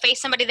have to go face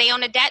somebody they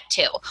own a debt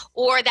to,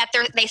 or that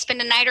they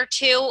spend a night or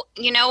two.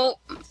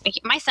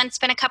 My son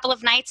spent a couple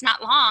of nights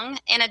not long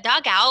in a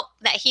dugout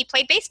that he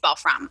played baseball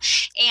from.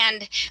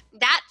 And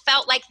that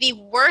felt like the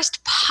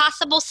worst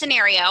possible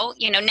scenario,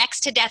 next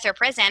to death or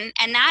prison.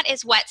 And that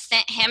is what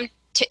sent him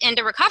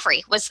into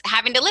recovery, was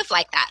having to live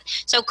like that.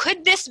 So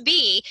could this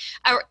be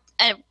a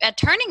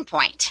turning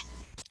point?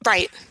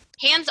 Right.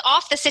 Hands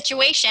off the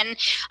situation.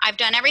 I've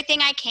done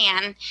everything I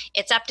can.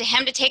 It's up to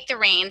him to take the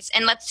reins,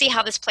 and let's see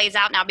how this plays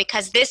out now,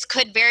 because this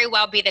could very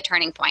well be the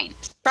turning point.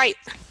 Right.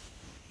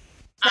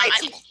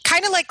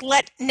 Kind of like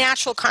let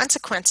natural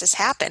consequences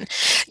happen.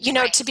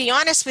 To be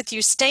honest with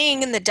you,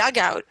 staying in the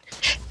dugout,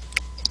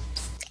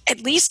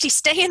 at least he's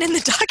staying in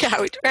the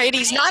dugout, right?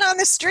 He's not on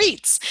the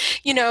streets.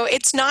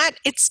 It's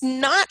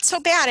not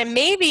so bad. And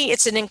maybe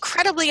it's an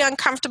incredibly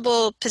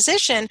uncomfortable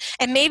position,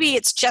 and maybe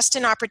it's just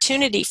an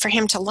opportunity for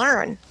him to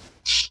learn.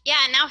 Yeah,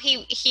 and now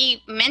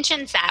he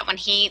mentions that when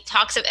he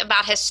talks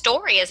about his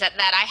story, is that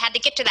I had to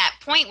get to that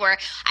point where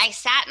I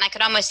sat and I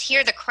could almost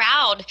hear the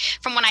crowd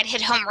from when I'd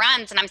hit home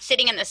runs, and I'm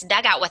sitting in this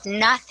dugout with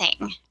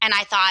nothing. And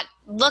I thought,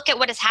 look at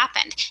what has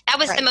happened. That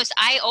was the most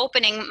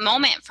eye-opening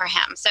moment for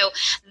him. So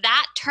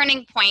that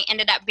turning point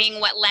ended up being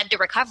what led to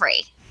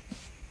recovery.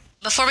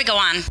 Before we go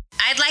on,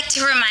 I'd like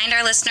to remind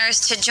our listeners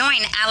to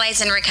join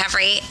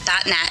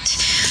AlliesInRecovery.net.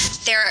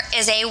 There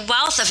is a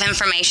wealth of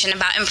information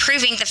about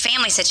improving the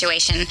family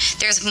situation.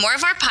 There's more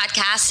of our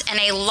podcasts and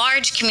a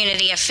large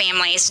community of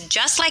families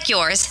just like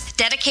yours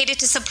dedicated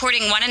to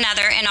supporting one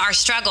another in our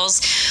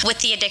struggles with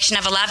the addiction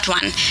of a loved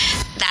one.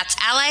 That's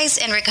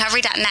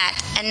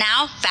AlliesInRecovery.net. And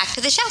now back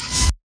to the show.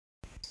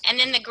 And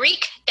then the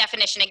Greek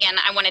definition, again,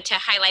 I wanted to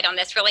highlight on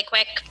this really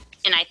quick.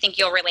 and I think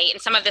you'll relate,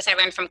 and some of this I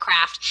learned from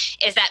Craft,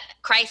 is that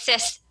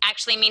crisis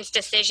actually means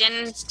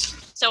decision.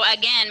 So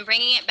again,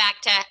 bringing it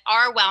back to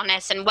our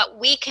wellness and what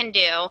we can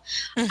do.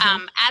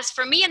 As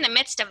for me, in the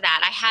midst of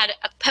that, I had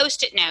a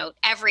Post-it note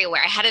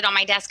everywhere. I had it on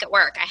my desk at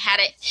work. I had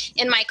it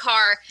in my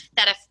car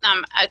that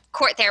a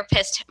court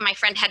therapist, my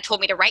friend, had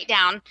told me to write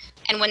down.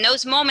 And when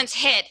those moments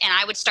hit and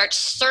I would start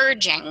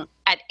surging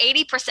at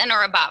 80%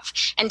 or above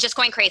and just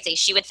going crazy,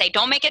 she would say,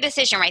 don't make a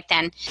decision right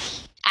then.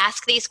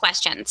 Ask these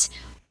questions.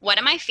 What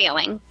am I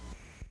feeling?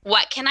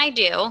 What can I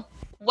do?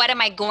 What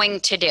am I going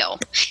to do?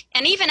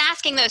 And even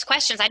asking those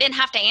questions, I didn't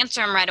have to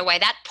answer them right away.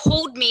 That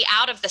pulled me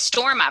out of the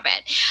storm of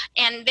it.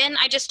 And then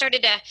I just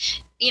started to,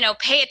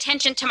 pay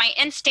attention to my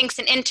instincts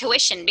and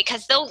intuition,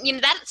 because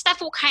that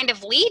stuff will kind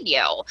of lead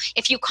you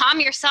if you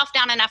calm yourself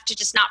down enough to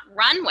just not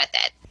run with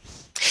it.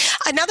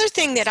 Another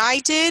thing that I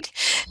did,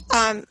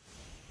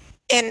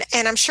 and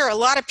I'm sure a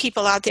lot of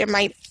people out there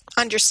might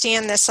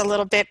understand this a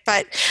little bit,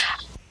 but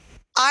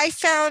I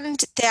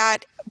found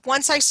that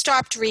once I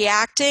stopped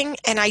reacting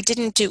and I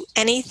didn't do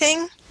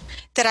anything,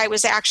 that I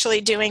was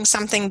actually doing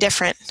something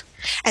different.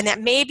 And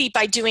that maybe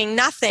by doing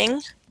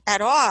nothing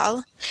at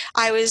all,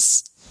 I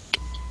was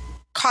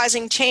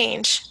causing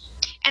change.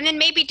 And then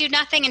maybe do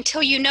nothing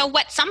until you know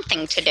what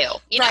something to do.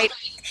 Right.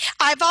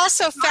 I've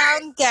also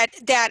found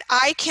that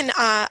I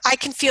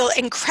can feel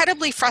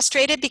incredibly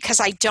frustrated because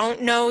I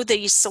don't know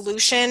the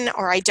solution,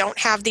 or I don't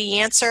have the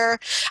answer.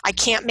 I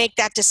can't make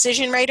that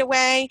decision right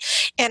away,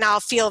 and I'll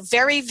feel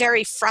very,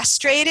 very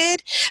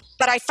frustrated.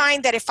 But I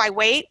find that if I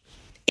wait,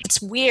 it's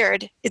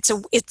weird.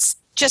 It's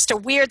just a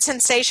weird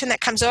sensation that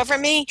comes over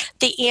me.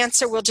 The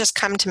answer will just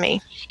come to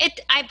me.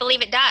 I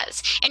believe it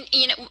does. And,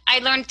 I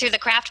learned through the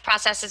Craft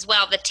process as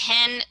well, the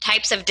 10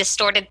 types of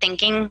distorted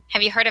thinking.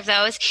 Have you heard of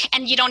those?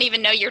 And you don't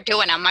even know you're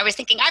doing them. I was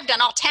thinking I've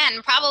done all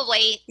 10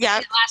 probably in the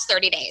last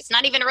 30 days,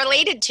 not even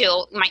related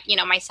to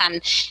my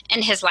son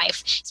and his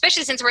life,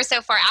 especially since we're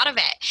so far out of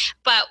it.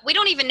 But we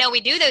don't even know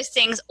we do those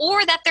things,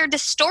 or that they're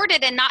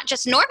distorted and not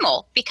just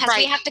normal, because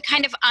we have to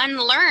kind of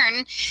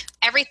unlearn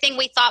everything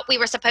we thought we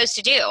were supposed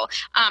to do.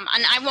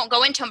 And I won't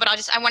go into them, but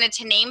I wanted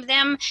to name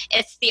them.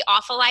 It's the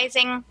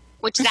awfulizing,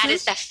 which that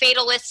is the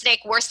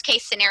fatalistic worst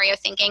case scenario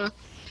thinking.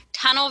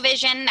 Tunnel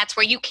vision, that's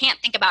where you can't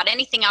think about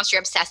anything else, you're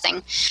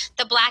obsessing.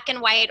 The black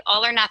and white,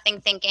 all or nothing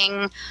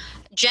thinking.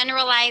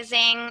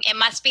 Generalizing, it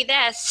must be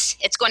this,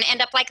 it's going to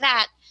end up like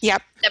that.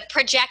 Yep. The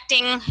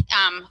projecting,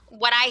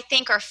 what I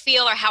think or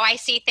feel or how I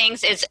see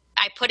things is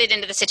I put it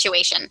into the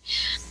situation.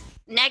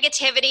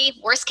 Negativity,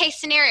 worst case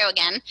scenario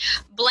again.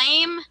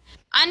 Blame,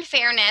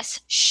 unfairness,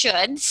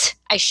 shoulds.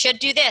 I should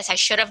do this. I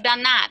should have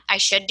done that. I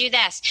should do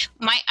this.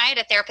 I had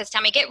a therapist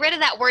tell me, get rid of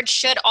that word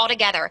should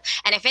altogether.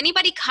 And if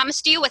anybody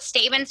comes to you with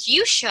statements,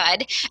 you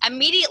should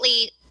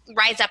immediately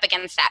rise up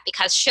against that,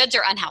 because shoulds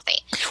are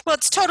unhealthy. Well,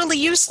 it's totally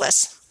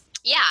useless.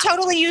 Yeah.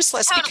 Totally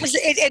useless, because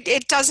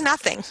it does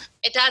nothing.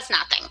 It does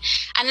nothing.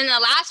 And then the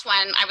last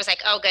one, I was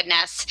like, oh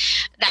goodness,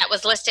 that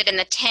was listed in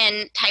the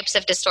 10 types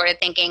of distorted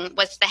thinking,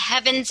 was the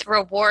heavens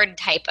reward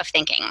type of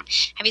thinking.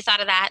 Have you thought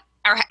of that?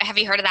 Or have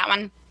you heard of that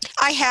one?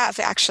 I have,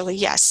 actually,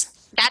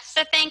 yes. That's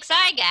the thanks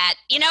I get,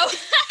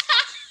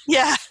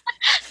 Yeah,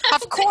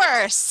 of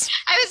course.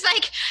 I was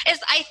like,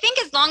 I think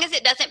as long as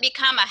it doesn't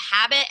become a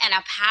habit and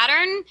a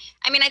pattern,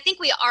 I think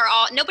we are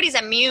all, nobody's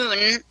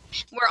immune.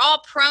 We're all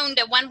prone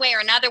to one way or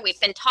another. We've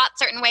been taught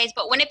certain ways,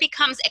 but when it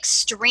becomes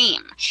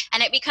extreme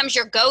and it becomes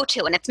your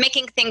go-to and it's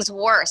making things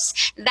worse,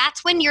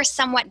 that's when you're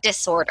somewhat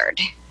disordered.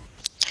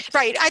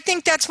 Right. I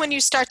think that's when you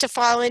start to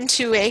fall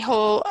into a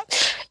whole,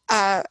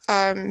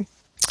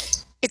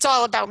 it's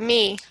all about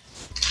me.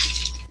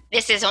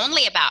 This is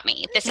only about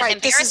me. This is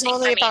right. This is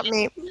only about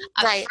me.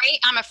 Right.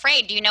 I'm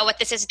afraid. Do you know what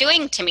this is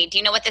doing to me? Do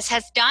you know what this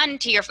has done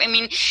to your?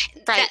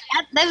 Right.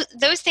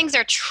 Those things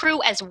are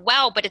true as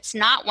well, but it's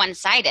not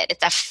one-sided.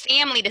 It's a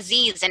family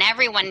disease, and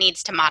everyone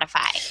needs to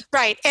modify.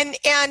 Right.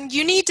 And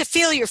you need to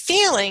feel your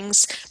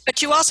feelings,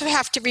 but you also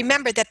have to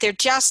remember that they're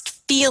just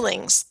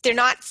feelings. They're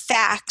not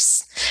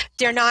facts.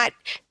 They're not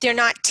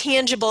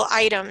tangible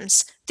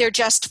items. They're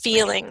just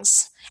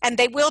feelings, and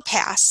they will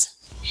pass.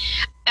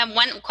 And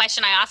one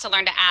question I also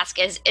learned to ask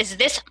is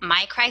this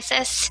my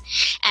crisis?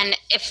 And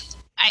if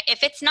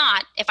it's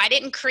not, if I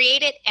didn't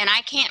create it and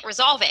I can't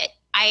resolve it,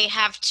 I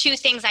have two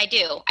things I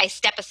do. I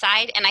step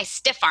aside and I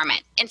stiff arm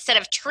it instead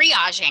of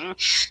triaging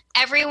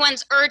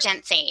everyone's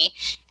urgency.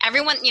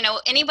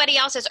 Anybody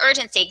else's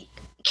urgency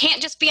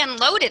can't just be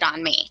unloaded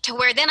on me to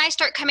where then I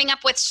start coming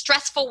up with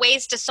stressful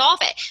ways to solve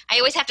it. I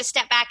always have to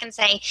step back and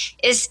say,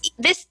 is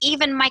this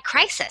even my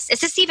crisis?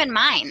 Is this even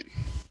mine?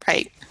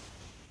 Right.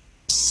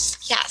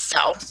 Yeah,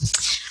 so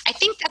I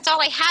think that's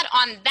all I had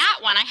on that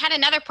one. I had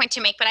another point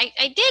to make, but I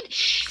did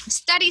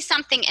study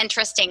something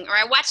interesting, or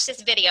I watched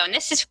this video, and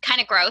this is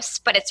kind of gross,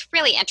 but it's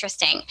really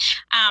interesting.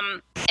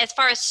 As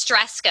far as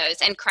stress goes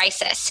and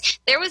crisis,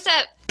 there was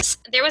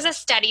a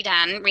study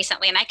done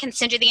recently, and I can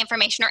send you the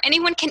information, or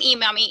anyone can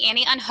email me,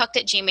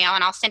 AnnieUnhooked@gmail.com,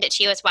 and I'll send it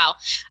to you as well.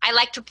 I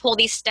like to pull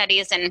these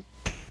studies and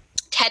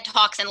TED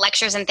Talks and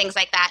lectures and things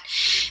like that.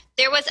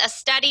 There was a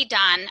study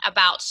done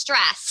about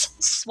stress,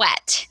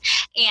 sweat,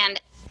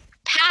 and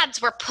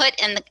pads were put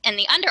in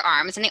the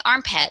underarms, in the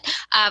armpit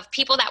of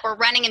people that were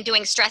running and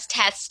doing stress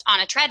tests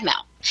on a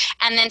treadmill.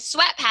 And then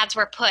sweat pads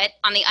were put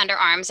on the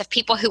underarms of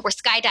people who were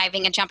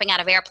skydiving and jumping out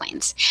of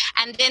airplanes.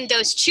 And then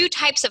those two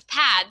types of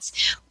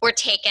pads were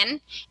taken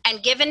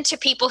and given to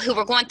people who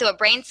were going through a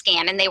brain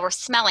scan, and they were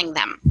smelling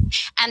them.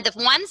 And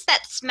the ones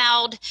that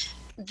smelled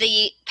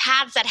the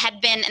pads that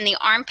had been in the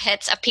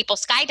armpits of people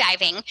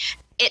skydiving,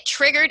 it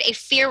triggered a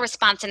fear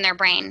response in their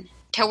brain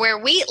to where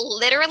we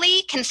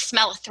literally can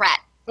smell a threat.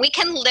 We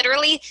can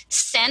literally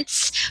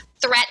sense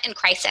threat and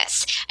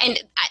crisis.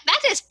 And that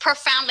is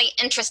profoundly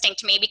interesting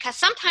to me, because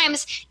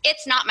sometimes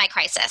it's not my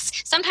crisis.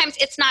 Sometimes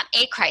it's not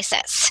a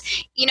crisis.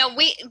 You know,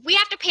 we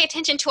have to pay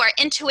attention to our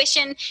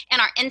intuition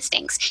and our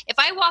instincts. If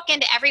I walk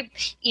into every,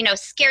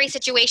 scary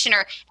situation,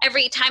 or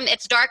every time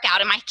it's dark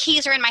out and my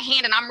keys are in my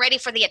hand and I'm ready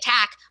for the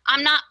attack,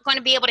 I'm not going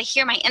to be able to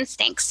hear my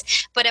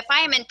instincts. But if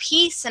I am in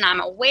peace and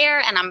I'm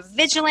aware and I'm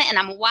vigilant and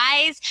I'm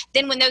wise,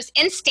 then when those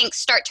instincts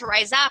start to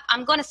rise up,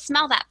 I'm going to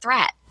smell that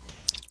threat.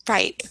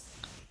 Right.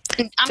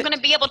 I'm going to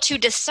be able to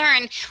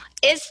discern,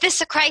 is this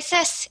a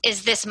crisis?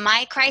 Is this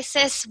my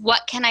crisis?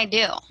 What can I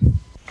do?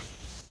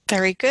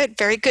 Very good.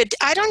 Very good.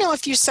 I don't know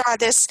if you saw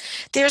this.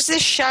 There's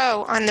this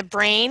show on the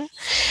brain,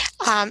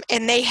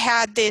 and they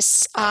had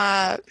this,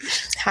 how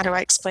do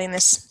I explain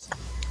this?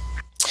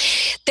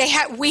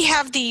 We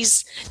have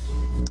these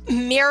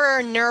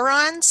mirror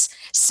neurons.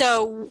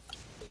 So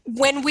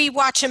when we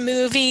watch a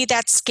movie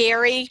that's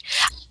scary,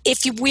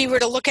 if we were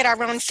to look at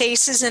our own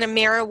faces in a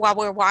mirror while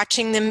we're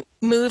watching the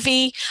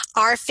movie,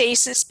 our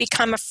faces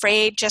become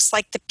afraid, just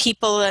like the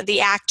people, the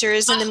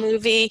actors in the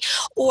movie.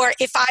 Or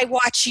if I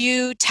watch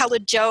you tell a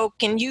joke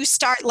and you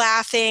start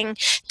laughing,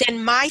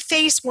 then my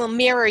face will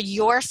mirror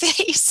your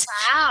face.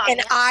 Wow.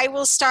 And I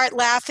will start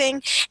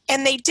laughing.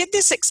 And they did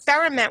this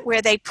experiment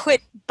where they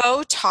put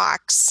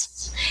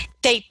Botox.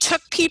 They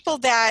took people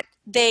that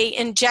they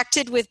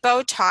injected with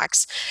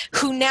Botox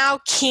who now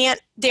can't,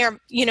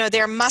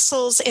 their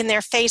muscles in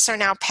their face are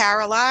now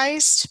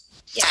paralyzed.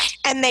 Yeah.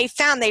 And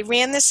they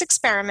ran this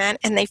experiment,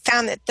 and they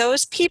found that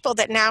those people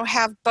that now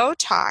have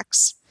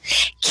Botox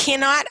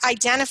cannot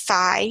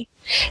identify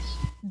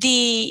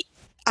the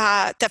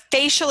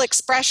facial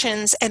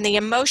expressions and the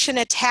emotion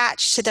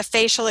attached to the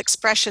facial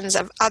expressions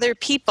of other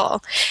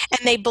people.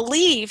 And they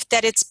believe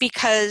that it's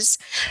because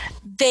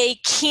they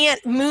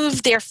can't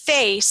move their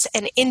face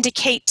and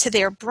indicate to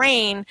their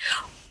brain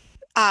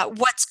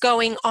what's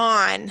going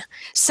on.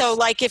 So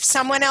like if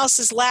someone else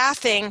is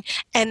laughing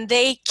and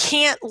they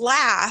can't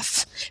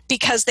laugh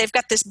because they've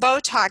got this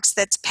Botox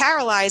that's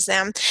paralyzed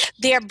them,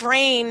 their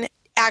brain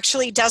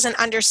actually doesn't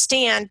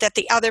understand that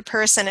the other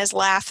person is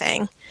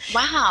laughing.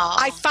 Wow.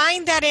 I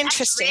find that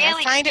interesting.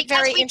 I find it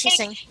very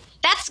interesting.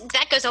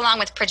 That goes along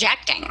with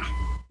projecting.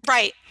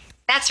 Right.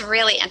 That's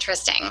really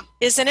interesting.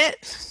 Isn't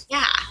it?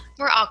 Yeah.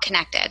 We're all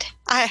connected.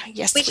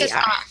 Yes, we just are.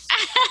 are.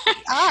 We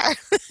are.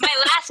 My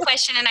last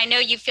question, and I know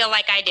you feel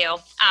like I do,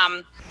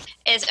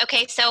 is,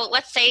 okay, so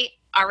let's say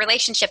our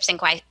relationships in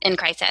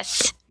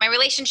crisis. My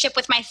relationship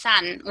with my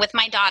son, with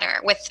my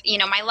daughter, with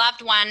my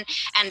loved one,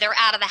 and they're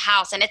out of the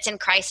house and it's in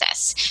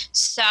crisis.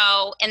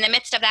 So in the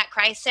midst of that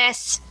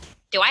crisis,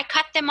 do I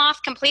cut them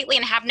off completely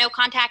and have no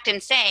contact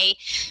and say,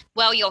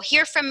 well, you'll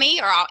hear from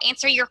me, or I'll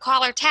answer your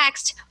call or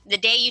text the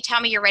day you tell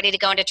me you're ready to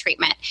go into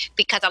treatment?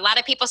 Because a lot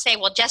of people say,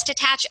 well, just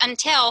attach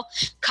until,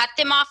 cut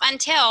them off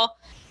until.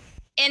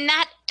 In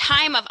that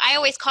time of, I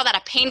always call that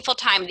a painful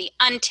time, the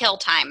until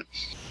time.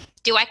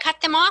 Do I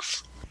cut them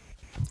off?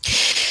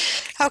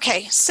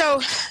 Okay, so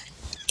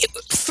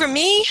for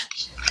me,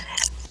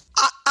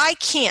 I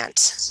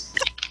can't.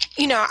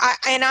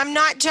 And I'm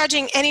not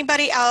judging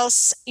anybody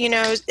else.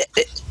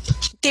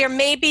 There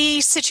may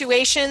be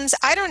situations,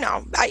 I don't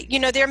know,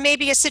 there may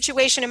be a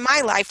situation in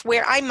my life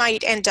where I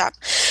might end up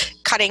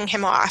cutting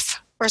him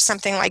off or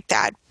something like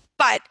that.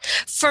 But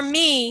for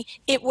me,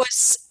 it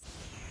was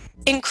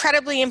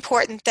incredibly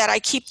important that I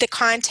keep the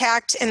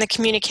contact and the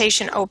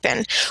communication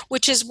open,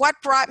 which is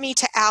what brought me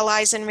to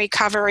Allies in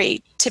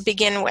Recovery to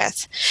begin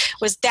with.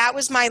 That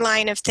was my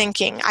line of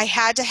thinking. I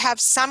had to have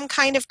some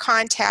kind of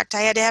contact.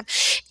 I had to have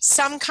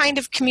some kind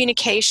of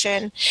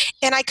communication.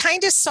 And I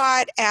kind of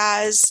saw it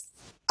as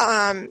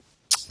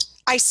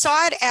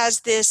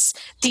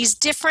these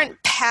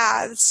different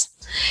paths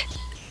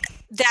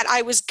that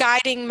I was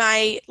guiding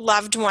my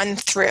loved one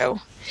through.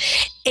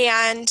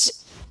 And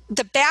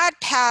the bad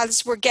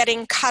paths were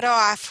getting cut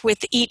off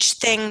with each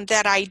thing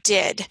that I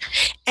did.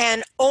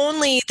 And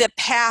only the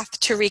path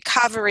to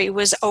recovery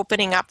was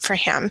opening up for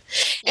him.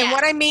 Yeah. And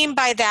what I mean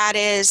by that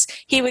is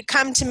he would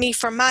come to me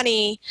for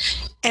money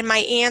and my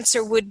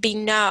answer would be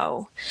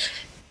no.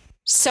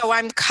 So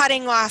I'm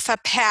cutting off a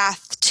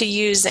path to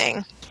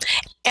using.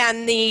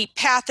 And the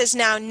path is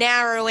now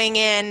narrowing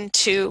in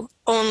to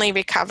only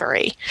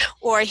recovery.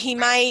 Or he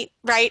might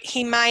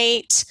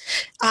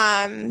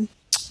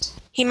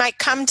He might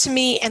come to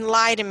me and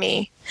lie to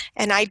me,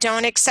 and I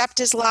don't accept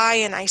his lie,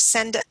 and I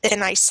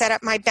set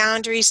up my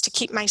boundaries to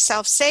keep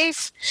myself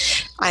safe.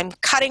 I'm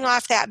cutting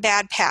off that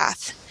bad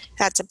path.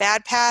 That's a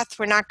bad path.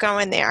 We're not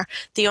going there.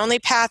 The only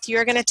path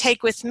you're going to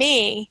take with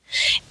me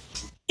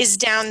is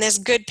down this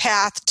good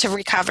path to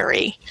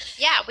recovery.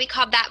 Yeah, we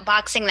called that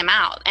boxing them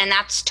out. And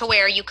that's to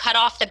where you cut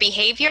off the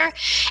behavior,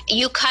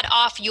 you cut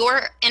off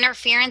your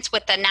interference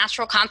with the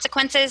natural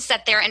consequences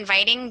that they're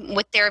inviting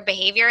with their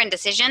behavior and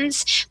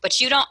decisions. But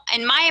you don't,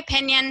 in my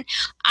opinion,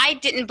 I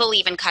didn't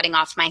believe in cutting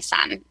off my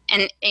son.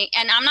 And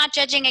I'm not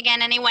judging,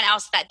 again, anyone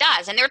else that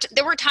does. And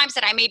there were times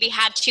that I maybe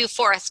had to,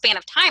 for a span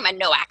of time, a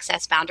no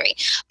access boundary.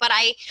 But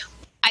I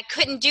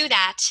couldn't do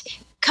that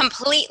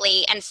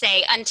completely and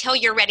say, until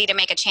you're ready to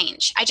make a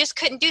change. I just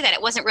couldn't do that.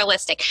 It wasn't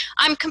realistic.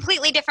 I'm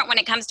completely different when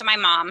it comes to my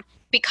mom,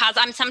 because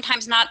I'm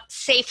sometimes not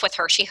safe with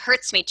her. She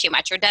hurts me too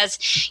much or does,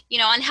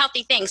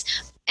 unhealthy things.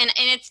 And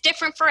it's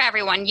different for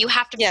everyone. You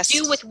have to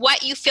do with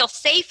what you feel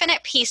safe and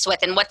at peace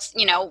with, and what's,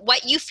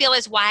 what you feel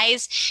is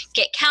wise.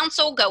 Get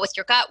counsel, go with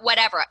your gut,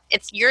 whatever.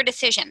 It's your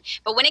decision.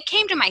 But when it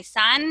came to my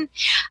son,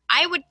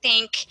 I would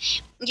think,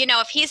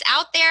 if he's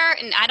out there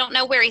and I don't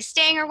know where he's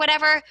staying or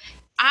whatever,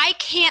 I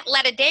can't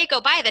let a day go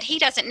by that he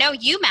doesn't know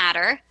you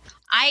matter.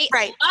 I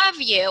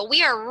love you.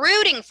 We are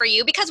rooting for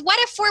you. Because what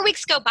if 4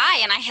 weeks go by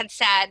and I had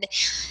said,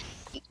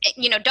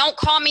 don't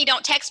call me,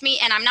 don't text me,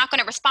 and I'm not going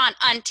to respond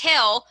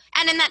until,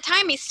 and in that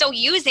time he's still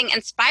using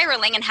and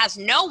spiraling and has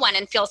no one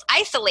and feels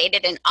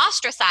isolated and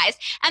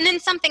ostracized, and then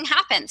something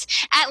happens.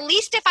 At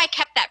least if I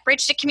kept that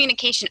bridge to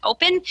communication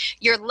open,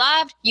 you're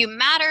loved, you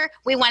matter,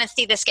 we want to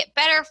see this get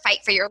better, fight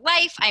for your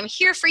life, I'm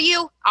here for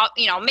you,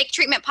 I'll make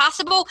treatment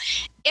possible.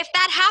 If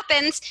that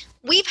happens,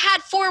 we've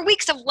had 4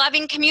 weeks of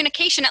loving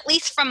communication, at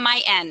least from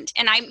my end.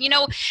 And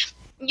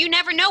you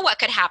never know what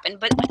could happen,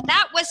 but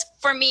that was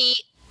for me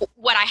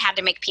what I had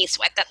to make peace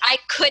with, that I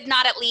could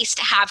not at least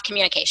have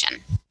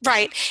communication.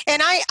 Right.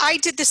 And I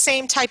did the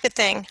same type of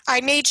thing.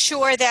 I made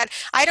sure that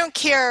I don't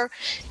care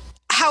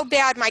how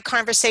bad my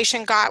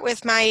conversation got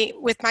with my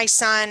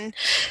son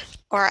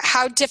or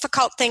how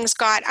difficult things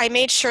got. I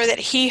made sure that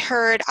he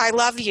heard, I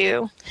love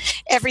you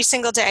every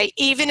single day.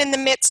 Even in the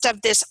midst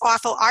of this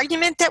awful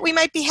argument that we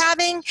might be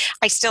having,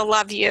 I still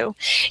love you.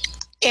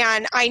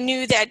 And I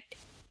knew that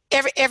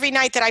every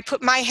night that I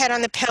put my head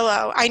on the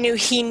pillow, I knew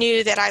he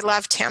knew that I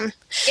loved him.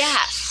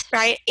 Yes.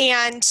 Right.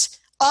 And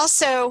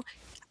also,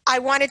 I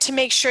wanted to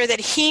make sure that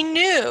he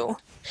knew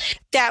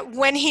that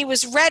when he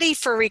was ready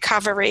for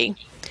recovery,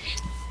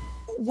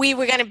 we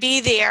were going to be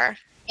there.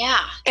 Yeah.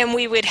 And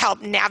we would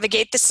help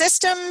navigate the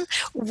system.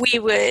 We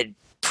would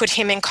put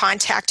him in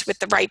contact with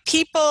the right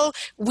people.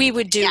 We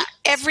would do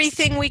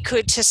everything we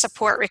could to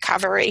support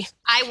recovery.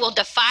 I will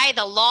defy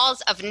the laws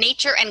of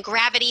nature and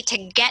gravity to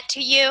get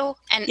to you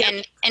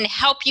and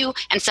help you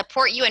and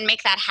support you and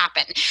make that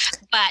happen.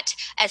 But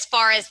as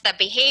far as the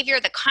behavior,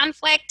 the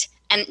conflict,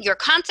 and your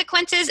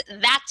consequences,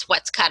 that's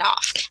what's cut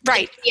off.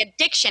 Right. The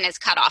addiction is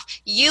cut off.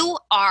 You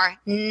are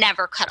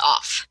never cut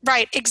off.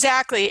 Right.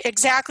 Exactly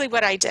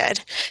what I did.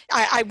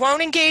 I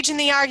won't engage in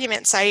the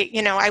arguments.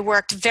 I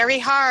worked very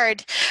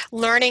hard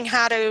learning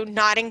how to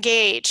not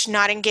engage in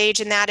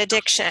that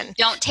addiction.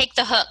 Don't take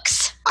the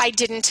hooks. I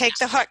didn't take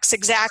the hooks.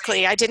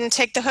 Exactly. I didn't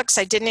take the hooks.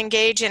 I didn't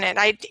engage in it.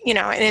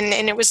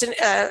 And it was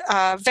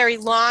a very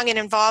long and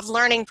involved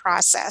learning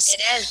process.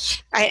 It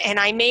is. And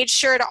I made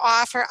sure to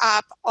offer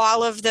up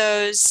all of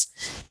those.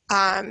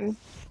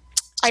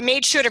 I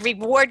made sure to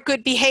reward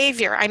good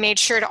behavior. I made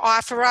sure to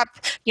offer up,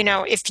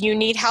 if you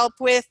need help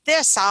with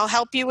this, I'll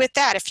help you with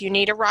that. If you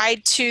need a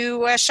ride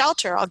to a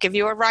shelter, I'll give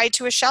you a ride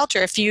to a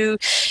shelter. If you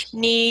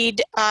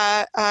need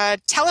a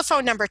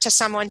telephone number to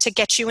someone to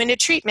get you into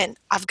treatment,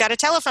 I've got a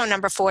telephone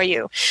number for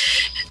you.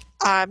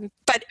 I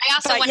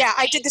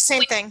did the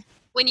same thing.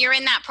 When you're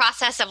in that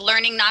process of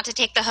learning not to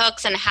take the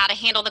hooks and how to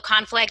handle the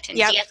conflict and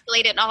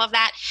de-escalate it and all of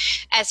that,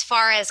 as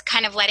far as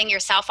kind of letting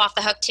yourself off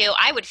the hook too,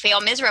 I would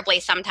fail miserably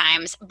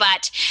sometimes,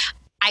 but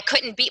I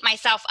couldn't beat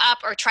myself up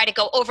or try to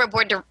go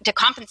overboard to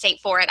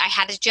compensate for it. I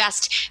had to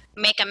just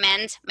make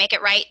amends, make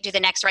it right, do the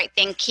next right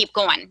thing, keep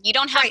going. You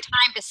don't have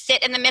time to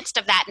sit in the midst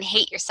of that and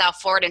hate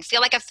yourself for it and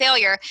feel like a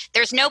failure.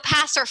 There's no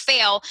pass or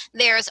fail.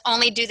 There's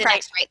only do the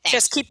next right thing.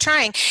 Just keep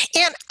trying.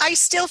 And I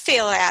still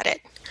fail at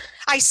it.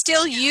 I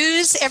still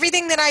use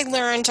everything that I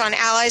learned on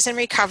Allies in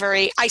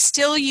Recovery. I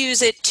still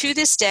use it to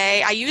this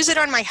day. I use it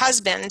on my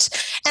husband,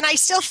 and I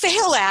still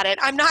fail at it.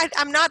 I'm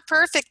not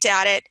perfect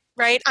at it,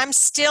 right? I'm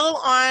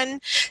still on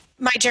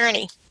my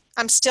journey.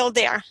 I'm still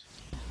there.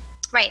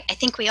 Right. I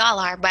think we all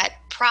are, but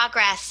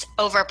progress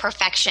over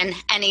perfection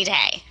any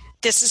day.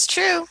 This is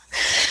true.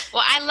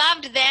 Well, I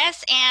loved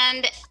this,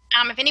 and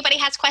if anybody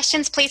has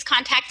questions, please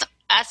contact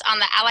us on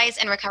the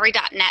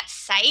alliesinrecovery.net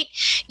site.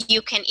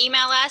 You can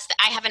email us.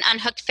 I have an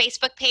Unhooked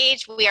Facebook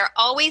page. We are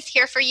always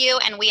here for you,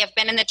 and we have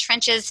been in the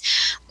trenches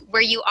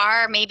where you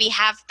are, maybe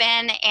have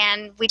been,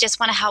 and we just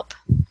want to help.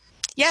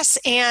 Yes,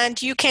 and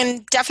you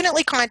can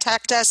definitely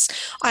contact us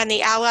on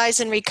the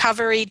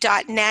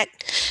alliesinrecovery.net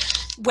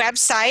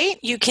website.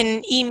 You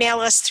can email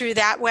us through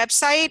that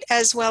website,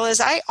 as well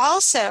as I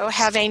also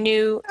have a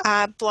new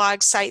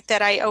blog site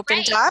that I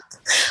opened up,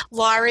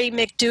 Laurie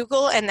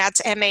McDougall, and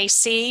that's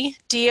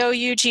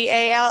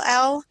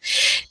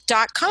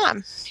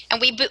MacDougall.com.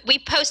 And we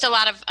post a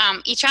lot of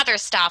each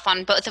other's stuff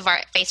on both of our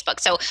Facebook.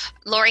 So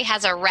Laurie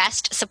has a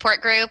REST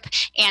support group,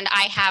 and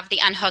I have the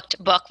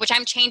Unhooked book, which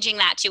I'm changing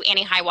that to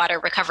Annie Highwater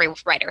Recovery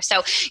Writer.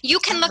 So you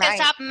can look us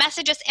up,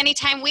 message us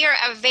anytime. We are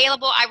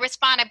available. I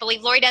respond, I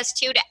believe Laurie does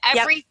too, to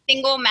every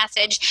single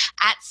message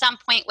at some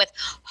point with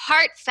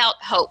heartfelt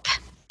hope.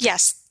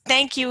 Yes.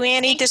 Thank you,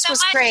 Annie. Thanks this so was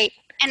much. great.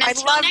 And I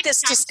love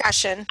this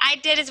discussion. I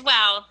did as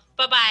well.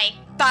 Bye-bye.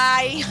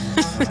 Bye.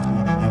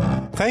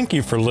 Thank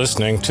you for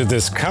listening to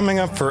this Coming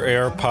Up for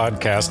Air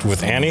podcast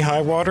with Annie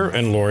Highwater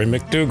and Laurie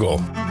McDougall.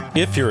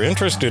 If you're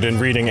interested in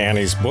reading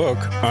Annie's book,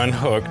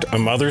 Unhooked, A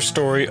Mother's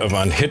Story of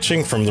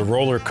Unhitching from the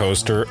Roller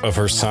Coaster of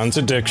Her Son's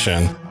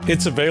Addiction,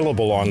 it's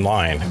available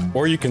online,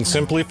 or you can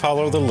simply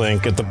follow the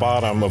link at the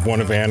bottom of one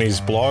of Annie's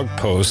blog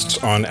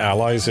posts on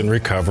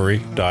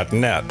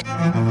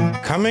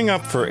alliesinrecovery.net. Coming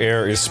Up for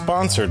Air is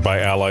sponsored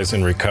by Allies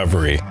in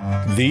Recovery,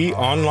 the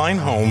online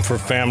home for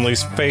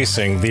families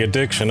facing the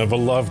addiction of a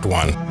loved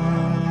one.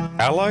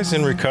 Allies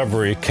in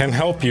Recovery can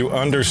help you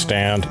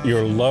understand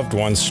your loved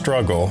one's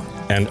struggle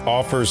and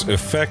offers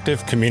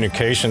effective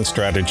communication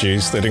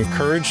strategies that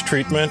encourage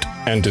treatment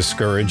and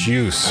discourage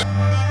use.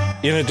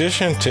 In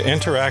addition to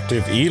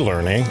interactive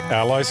e-learning,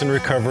 Allies in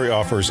Recovery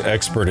offers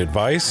expert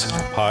advice,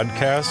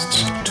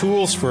 podcasts,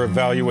 tools for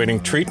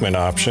evaluating treatment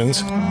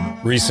options,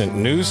 recent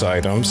news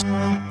items,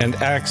 and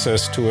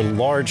access to a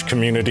large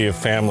community of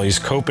families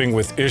coping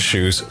with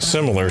issues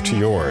similar to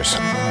yours.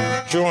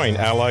 Join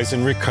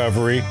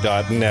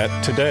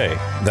alliesinrecovery.net today.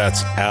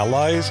 That's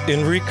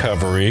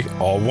alliesinrecovery,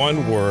 all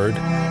one word,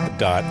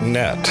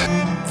 .net.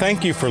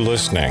 Thank you for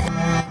listening.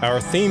 Our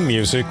theme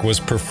music was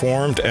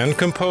performed and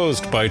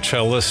composed by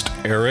cellist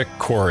Eric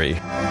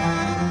Corey.